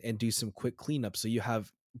dive in and do some quick cleanup. So you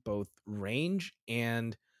have both range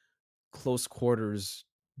and close quarters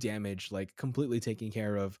damage like completely taken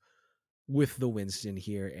care of with the Winston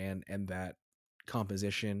here and that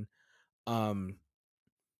composition. Um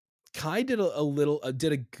Kai did a little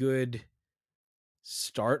did a good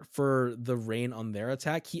start for the Rain on their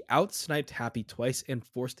attack. He outsniped Happy twice and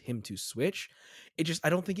forced him to switch. It just I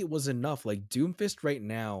don't think it was enough. Like Doomfist right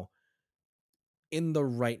now in the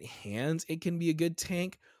right hands, it can be a good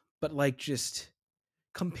tank, but like just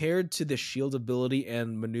compared to the shield ability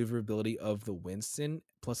and maneuverability of the Winston,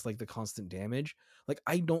 plus like the constant damage, like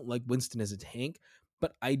I don't like Winston as a tank,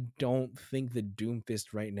 but I don't think the Doomfist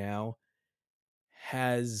right now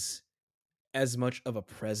has as much of a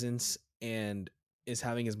presence and is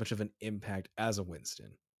having as much of an impact as a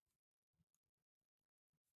Winston.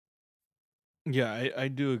 Yeah, I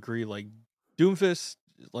do agree. Like Doomfist,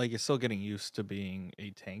 like is still getting used to being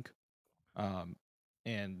a tank. Um,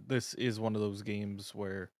 and this is one of those games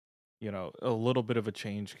where, a little bit of a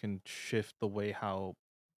change can shift the way how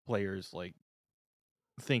players like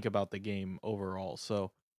think about the game overall.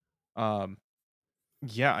 So, um,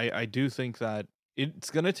 yeah, I do think that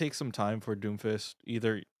it's gonna take some time for Doomfist,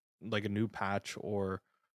 either like a new patch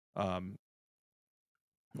um,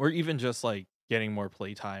 or even just like getting more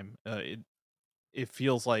playtime. It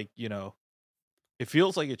feels like it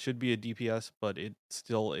feels like it should be a DPS, but it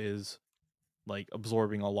still is like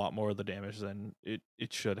absorbing a lot more of the damage than it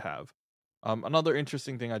should have. Another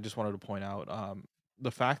interesting thing I just wanted to point out,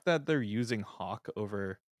 the fact that they're using Hawk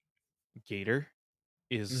over Gator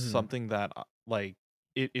is Mhm. something that like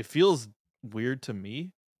it feels weird to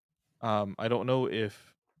me. I don't know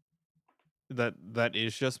if that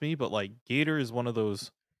is just me, but like Gator is one of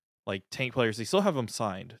those like tank players. They still have him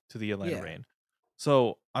signed to the Atlanta Yeah. Reign.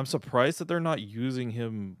 So I'm surprised that they're not using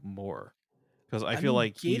him more because I I feel mean,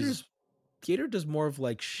 like he's Gator does more of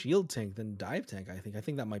like shield tank than dive tank, I think. I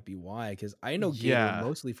think that might be why, because I know Gator yeah,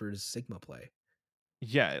 mostly for his Sigma play.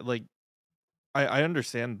 yeah, like I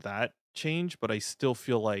understand that change, but I still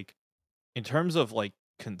feel like in terms of like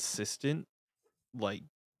consistent like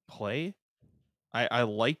play, I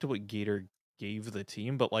liked what Gator gave the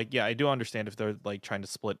team, but like yeah, I do understand if they're like trying to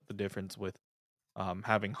split the difference with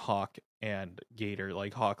having Hawk and Gator.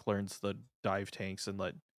 Like Hawk learns the dive tanks and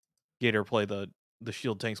let Gator play the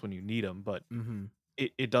shield tanks when you need them, but Mhm.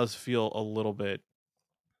 it does feel a little bit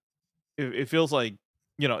it feels like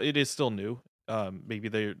it is still new. Maybe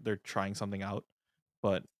they're trying something out,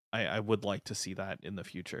 but I would like to see that in the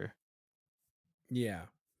future. Yeah.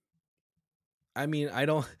 I mean, I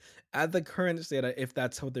don't at the current state, if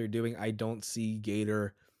that's what they're doing, I don't see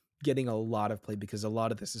Gator getting a lot of play because a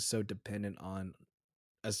lot of this is so dependent on,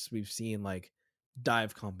 as we've seen, like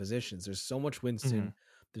dive compositions. There's so much Mhm. Winston,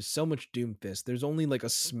 there's so much Doomfist. There's only like a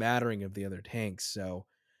smattering of the other tanks. So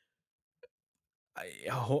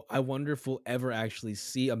I wonder if we'll ever actually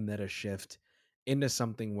see a meta shift into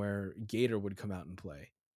something where Gator would come out and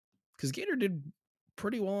play, because Gator did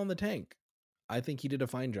pretty well on the tank. I think he did a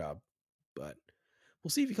fine job, but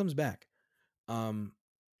we'll see if he comes back. Um,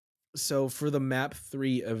 so for the map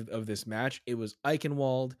 3 of this match, it was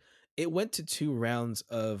Eichenwald. It went to 2 rounds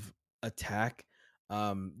of attack.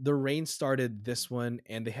 The rain started this one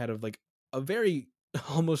and they had a like a very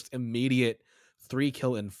almost immediate 3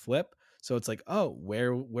 kill and flip. So it's like, oh,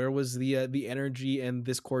 where was the energy and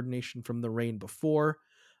this coordination from the rain before?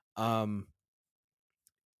 Um,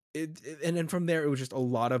 and then from there it was just a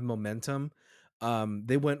lot of momentum.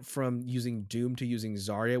 They went from using Doom to using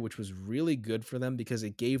Zarya, which was really good for them because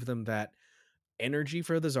it gave them that energy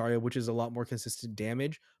for the Zarya, which is a lot more consistent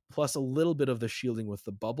damage, plus a little bit of the shielding with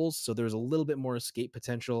the bubbles. So there's a little bit more escape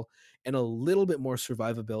potential and a little bit more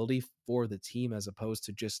survivability for the team as opposed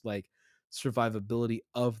to just like survivability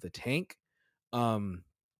of the tank. Um,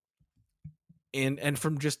 and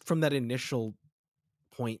from that initial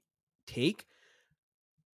point take,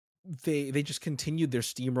 they just continued their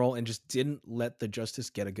steamroll and just didn't let the Justice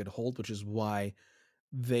get a good hold, which is why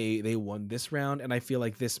they won this round. And I feel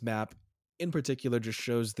like this map in particular just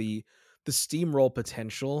shows the steamroll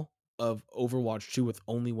potential of Overwatch 2 with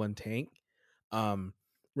only one tank. um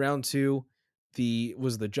Round 2, the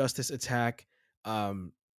Justice attack.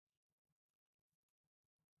 What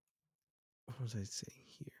was I saying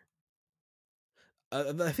here?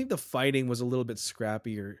 I think the fighting was a little bit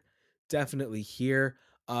scrappier, definitely here.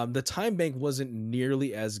 The time bank wasn't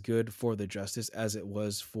nearly as good for the Justice as it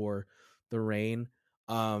was for the Rain.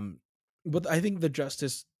 Um, but I think the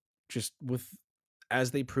Justice, just with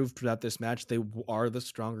as they proved throughout this match, they are the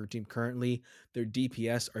stronger team currently. Their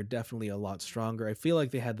DPS are definitely a lot stronger. I feel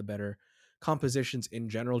like they had the better compositions in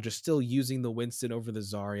general. Just still using the Winston over the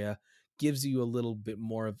Zarya gives you a little bit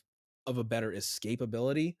more of a better escape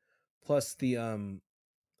ability. Plus the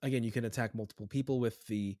again, you can attack multiple people with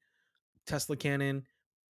the Tesla cannon.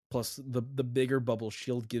 Plus the bigger bubble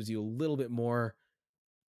shield gives you a little bit more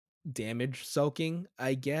damage soaking,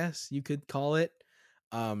 I guess you could call it.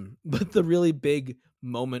 But the really big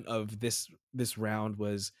moment of this round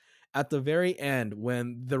was at the very end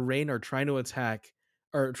when the Rain are trying to attack,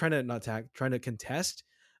 or trying to not attack, trying to contest.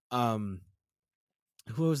 Um,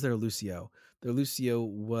 who was their Lucio? Their Lucio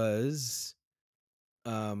was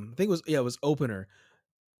I think it was, yeah, it was Opener.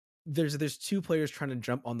 There's two players trying to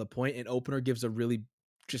jump on the point, and Opener gives a really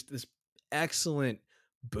just this excellent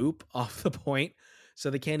boop off the point, so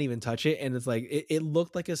they can't even touch it. And it's like it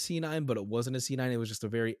looked like a C9, but it wasn't a C9. It was just a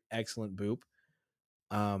very excellent boop.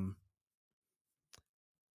 Um,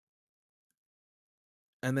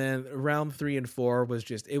 and then round 3 and 4 was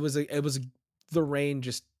just it was the Rain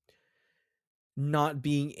just not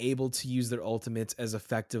being able to use their ultimates as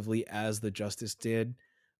effectively as the Justice did.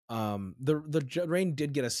 The Rain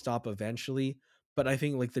did get a stop eventually, but I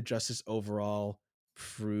think like the Justice overall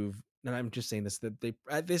proved, and I'm just saying this, that they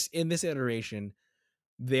at this in this iteration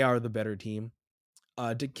they are the better team.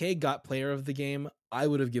 Decay got player of the game. I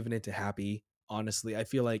would have given it to Happy. Honestly, I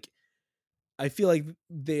feel like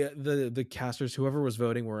the casters, whoever was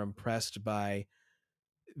voting, were impressed by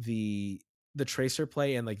the the tracer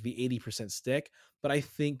play and like the 80% stick, but I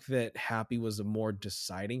think that Happy was a more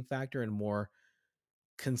deciding factor and more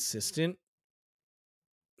consistent.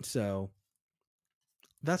 So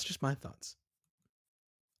that's just my thoughts.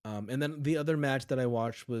 And then the other match that I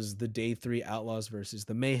watched was the day 3 Outlaws versus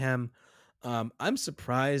the Mayhem. I'm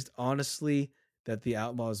surprised, honestly, that the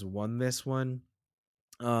Outlaws won this one.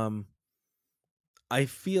 um I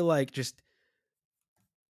feel like just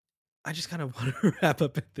I just kind of want to wrap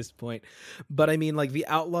up at this point. But I mean, like, the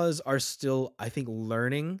Outlaws are still, I think,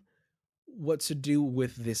 learning what to do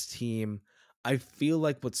with this team. I feel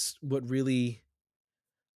like what really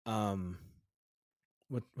um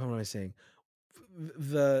what am I saying?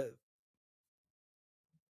 The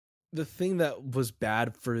the thing that was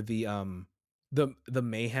bad for the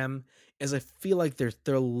Mayhem is I feel like they're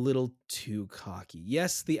a little too cocky.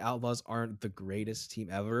 Yes, the Outlaws aren't the greatest team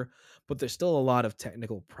ever, but there's still a lot of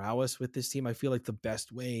technical prowess with this team. I feel like the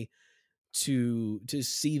best way to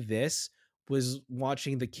see this was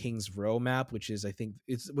watching the King's Row map, which is, I think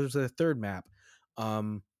it was the third map.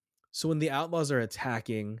 Um, so when the Outlaws are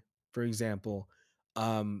attacking, for example,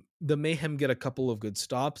 the Mayhem get a couple of good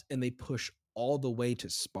stops and they push all the way to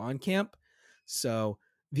spawn camp. So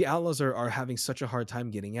the Outlaws are having such a hard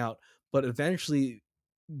time getting out, but eventually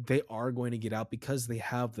they are going to get out because they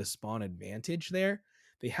have the spawn advantage there.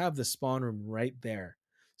 They have the spawn room right there.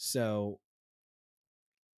 So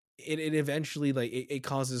it eventually, like, it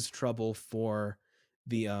causes trouble for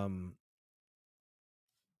the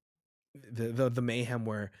the Mayhem,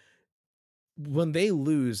 where when they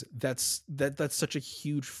lose, that's such a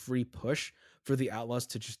huge free push for the Outlaws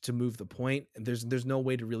to just to move the point, and there's no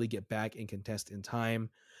way to really get back and contest in time.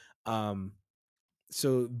 um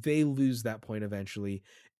so they lose that point eventually.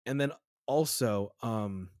 And then also,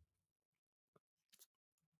 on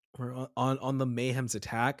the Mayhem's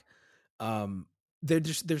attack, um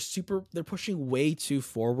they're pushing way too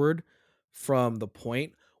forward from the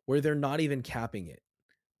point where they're not even capping it.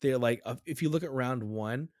 They're like, if you look at round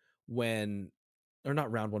one, when or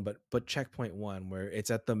not round one, but checkpoint one, where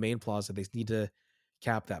it's at the main plaza, they need to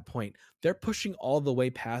cap that point. They're pushing all the way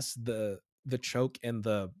past the choke and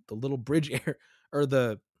the little bridge air or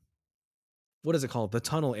the what is it called, the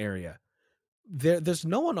tunnel area. There's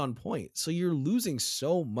no one on point, so you're losing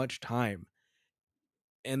so much time.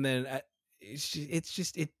 And then it's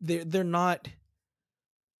just it they're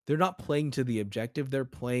not playing to the objective. They're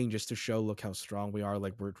playing just to show, look how strong we are.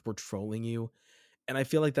 Like we're trolling you. And I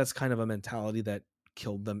feel like that's kind of a mentality that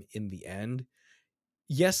killed them in the end.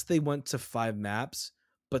 Yes, they went to 5 maps,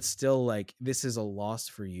 but still, like, this is a loss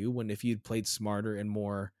for you. When if you'd played smarter and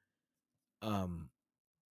um,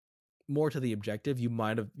 more to the objective, you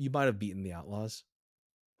might have beaten the Outlaws.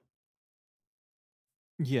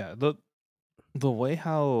 Yeah, the way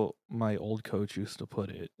how my old coach used to put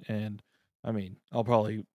it, and I mean, I'll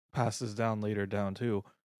probably pass this down too,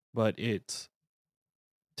 but it's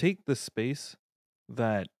take the space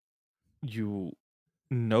that you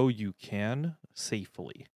know you can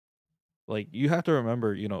safely. Like you have to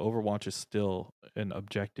remember, Overwatch is still an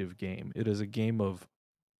objective game. It is a game of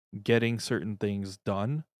getting certain things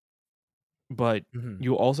done, but Hmm.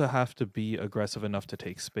 you also have to be aggressive enough to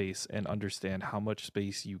take space and understand how much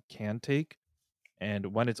space you can take and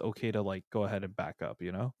when it's okay to like go ahead and back up,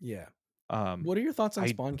 you know? Yeah. Um What are your thoughts on I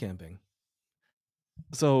spawn camping?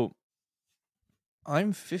 so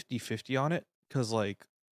I'm 50-50 on it cuz like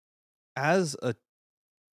as a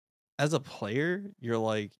as a player, you're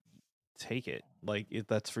like take it. Like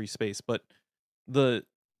that's free space, but the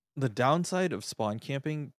the downside of spawn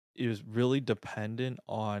camping is really dependent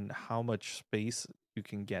on how much space you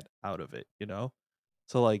can get out of it, you know?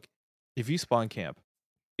 So like if you spawn camp,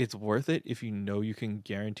 it's worth it if you know you can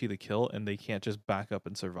guarantee the kill and they can't just back up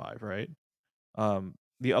and survive, right?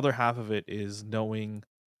 The other half of it is knowing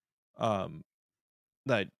um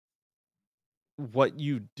that what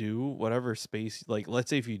you do, whatever space, like let's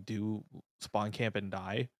say if you do spawn camp and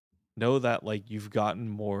die, know that like you've gotten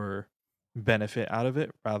more benefit out of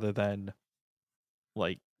it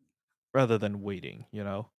like rather than waiting, you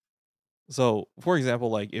know? So, for example,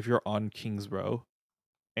 like if you're on King's Row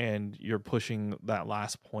and you're pushing that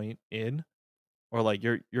last point in, or like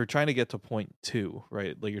you're trying to get to point two,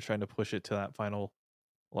 right? Like you're trying to push it to that final,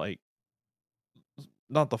 like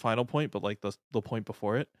not the final point, but like the point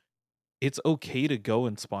before it. It's okay to go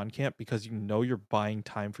and spawn camp because you know you're buying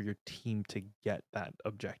time for your team to get that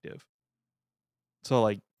objective. So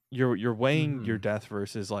like you're weighing your Hmm. death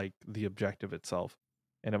versus like the objective itself,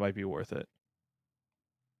 and it might be worth it.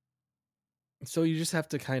 So you just have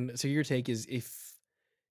to so your take is,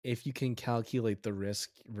 if you can calculate the risk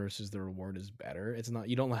versus the reward is better. It's not,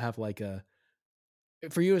 you don't have like a,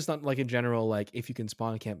 for you it's not like a general, like, if you can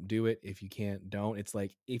spawn camp, do it. If you can't, don't. It's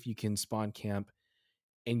like, if you can spawn camp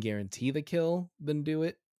and guarantee the kill, then do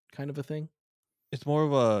it, kind of a thing. It's more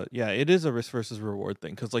of a yeah, it is a risk versus reward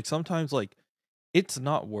thing because like sometimes like it's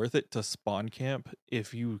not worth it to spawn camp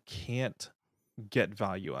if you can't get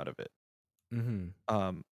value out of it. Hmm.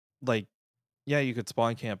 Um, like yeah, you could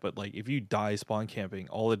spawn camp, but like if you die spawn camping,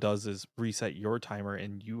 all it does is reset your timer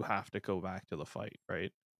and you have to go back to the fight,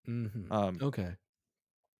 right? Hmm. Um, Okay.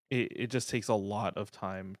 it just takes a lot of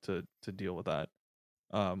time to deal with that.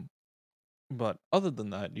 Um, but other than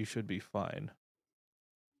that, you should be fine.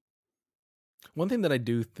 One thing that I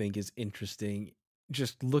do think is interesting,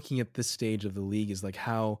 just looking at this stage of the league, is like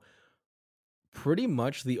how pretty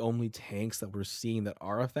much the only tanks that we're seeing that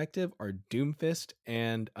are effective are Doomfist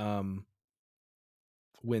and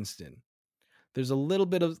Winston. There's a little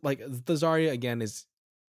bit of, like, the Zarya again is,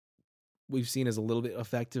 we've seen as a little bit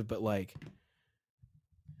effective, but like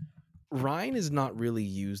Ryan is not really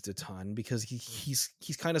used a ton because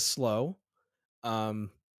he's kind of slow.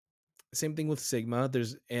 Um, Same thing with Sigma.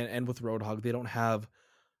 And with Roadhog, they don't have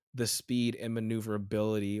the speed and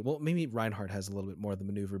maneuverability. Well, maybe Reinhardt has a little bit more of the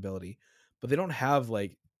maneuverability, but they don't have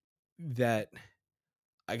like that.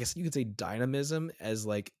 I guess you could say dynamism as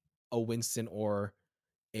like a Winston or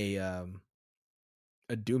a um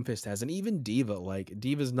a Doomfist has. And even Diva, like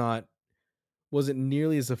Diva's not wasn't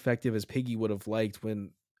nearly as effective as Piggy would have liked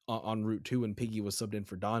when on Route 2 when Piggy was subbed in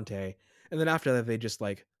for Dante. And then after that they just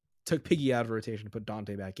like took Piggy out of rotation to put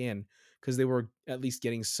Dante back in because they were at least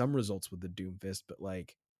getting some results with the Doomfist. But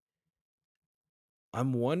like,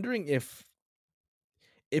 I'm wondering if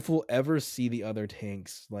we'll ever see the other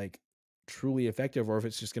tanks like truly effective, or if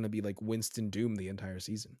it's just going to be like Winston Doom the entire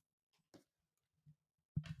season.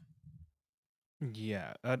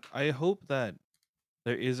 Yeah, I hope that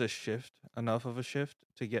there is a shift, enough of a shift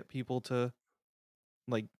to get people to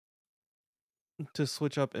like to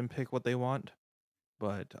switch up and pick what they want,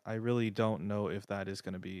 but I really don't know if that is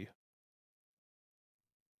going to be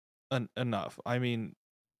enough. I mean,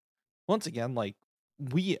 once again, like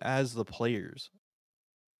we as the players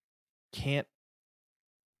can't,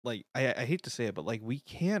 like I hate to say it, but like we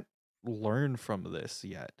can't learn from this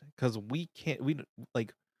yet because we can't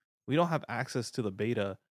like we don't have access to the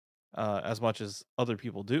beta as much as other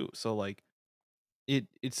people do. So like it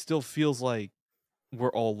still feels like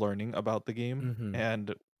we're all learning about the game, Mm-hmm.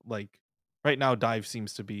 and like right now dive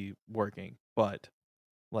seems to be working, but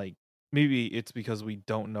like maybe it's because we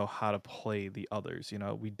don't know how to play the others, you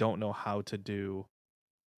know? We don't know how to do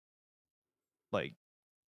like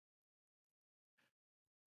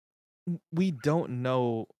we don't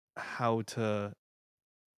know how to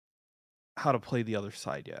play the other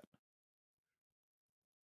side yet.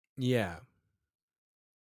 Yeah.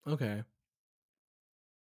 Okay.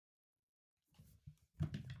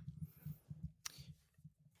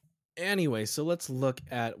 Anyway, so let's look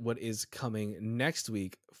at what is coming next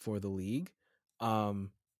week for the league.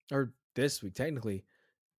 Or this week, technically.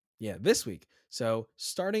 Yeah, this week. So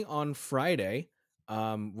starting on Friday,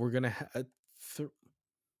 we're gonna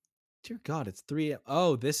dear God, it's 3.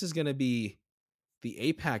 Oh, this is gonna be the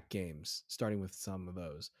APAC games, starting with some of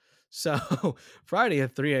those. So Friday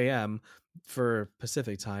at 3 a.m. for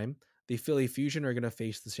Pacific time, the Philly Fusion are gonna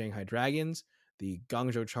face the Shanghai Dragons. The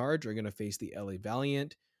Guangzhou Charge are gonna face the LA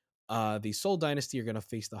Valiant. The Seoul Dynasty are gonna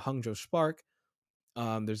face the Hangzhou Spark.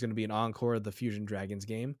 There's gonna be an encore of the Fusion Dragons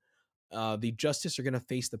game. The Justice are going to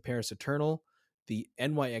face the Paris Eternal. The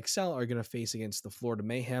NYXL are going to face against the Florida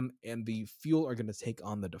Mayhem. And the Fuel are going to take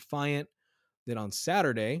on the Defiant. Then on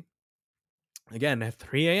Saturday, again at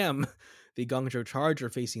 3 a.m., the Guangzhou Charge are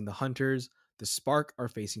facing the Hunters. The Spark are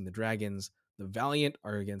facing the Dragons. The Valiant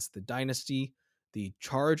are against the Dynasty. The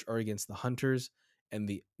Charge are against the Hunters. And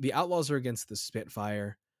the Outlaws are against the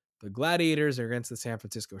Spitfire. The Gladiators are against the San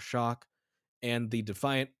Francisco Shock. And the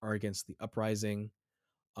Defiant are against the Uprising.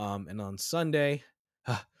 And on Sunday,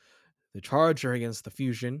 the Charge are against the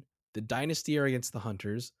Fusion. The Dynasty are against the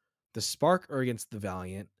Hunters. The Spark are against the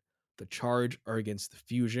Valiant. The Charge are against the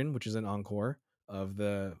Fusion, which is an encore of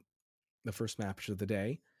the first match of the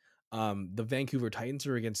day. The Vancouver Titans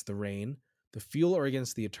are against the Reign. The Fuel are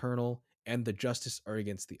against the Eternal. And the Justice are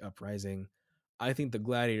against the Uprising. I think the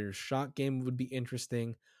Gladiators Shock game would be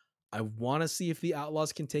interesting. I want to see if the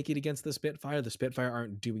Outlaws can take it against the Spitfire. The Spitfire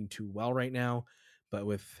aren't doing too well right now, but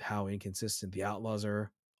with how inconsistent the Outlaws are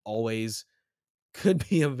always, could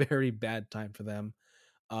be a very bad time for them.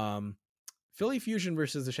 Philly Fusion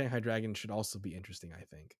versus the Shanghai Dragon should also be interesting, I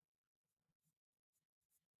think.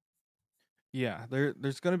 Yeah,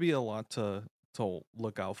 there's going to be a lot to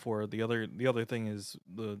look out for. The other thing is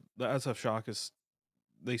the SF Shock is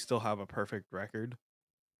they still have a perfect record.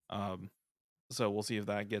 Um so we'll see if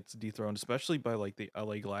that gets dethroned, especially by like the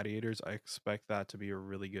LA Gladiators. I expect that to be a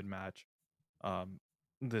really good match um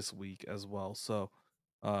this week as well. So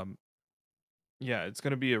um yeah, it's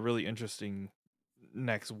going to be a really interesting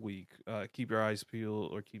next week. Keep your eyes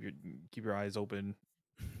peeled, or keep your eyes open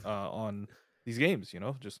on these games, you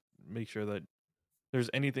know? Just make sure that there's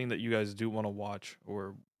anything that you guys do want to watch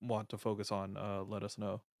or want to focus on, let us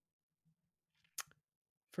know.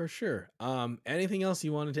 For sure. Anything else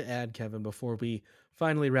you wanted to add, Kevin, before we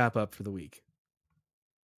finally wrap up for the week?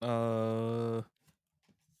 Uh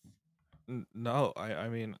no, I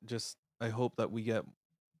mean, just I hope that we get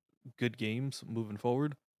good games moving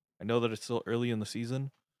forward. I know that it's still early in the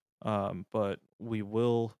season, but we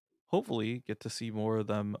will hopefully get to see more of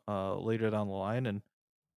them later down the line, and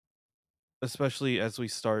especially as we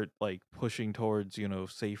start like pushing towards, you know,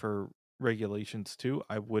 safer regulations too.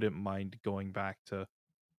 I wouldn't mind going back to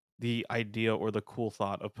the idea or the cool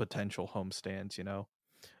thought of potential homestands, you know.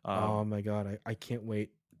 Oh Um my God, I can't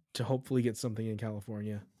wait to hopefully get something in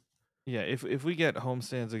California. yeah, if we get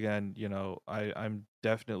homestands again, you know, I'm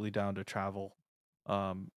definitely down to travel.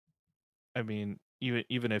 Um I mean,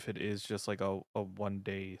 even if it is just like a 1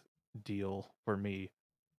 day deal for me,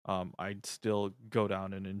 I'd still go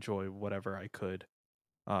down and enjoy whatever I could.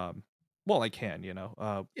 Um, well, I can, you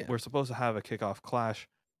know. Yeah. We're supposed to have a kickoff clash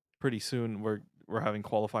pretty soon. We're having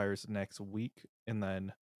qualifiers next week, and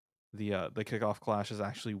then the kickoff clash is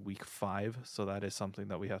actually week 5, so that is something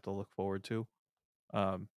that we have to look forward to.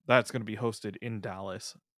 That's going to be hosted in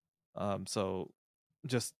Dallas. So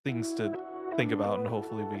just things to think about, and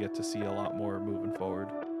hopefully we get to see a lot more moving forward.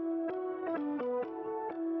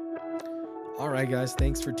 All right, guys.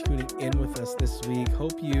 Thanks for tuning in with us this week.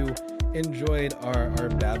 Hope you enjoyed our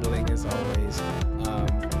babbling as always.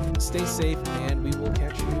 Stay safe, and we will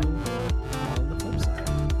catch you on the flip side.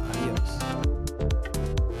 Adios.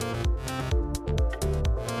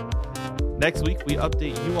 Next week, we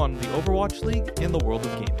update you on the Overwatch League in the world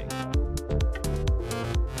of gaming.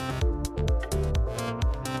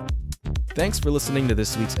 Thanks for listening to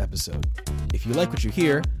this week's episode. If you like what you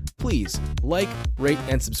hear, please like, rate,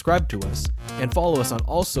 and subscribe to us, and follow us on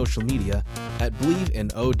all social media at Believe in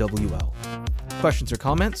OWL. Questions or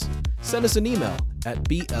comments? Send us an email at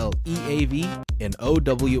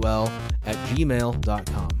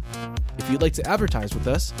BLEAVINOWL@gmail.com. If you'd like to advertise with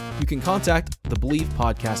us, you can contact the Believe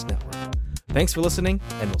Podcast Network. Thanks for listening,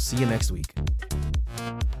 and we'll see you next week.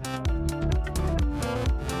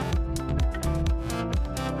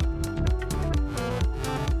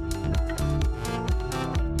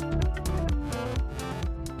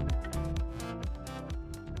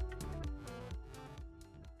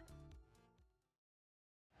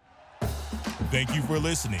 Thank you for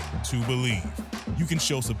listening to Believe. You can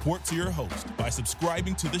show support to your host by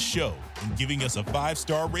subscribing to the show and giving us a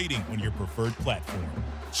 5-star rating on your preferred platform.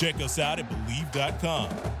 Check us out at Believe.com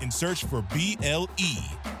and search for BLEAV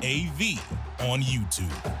on YouTube.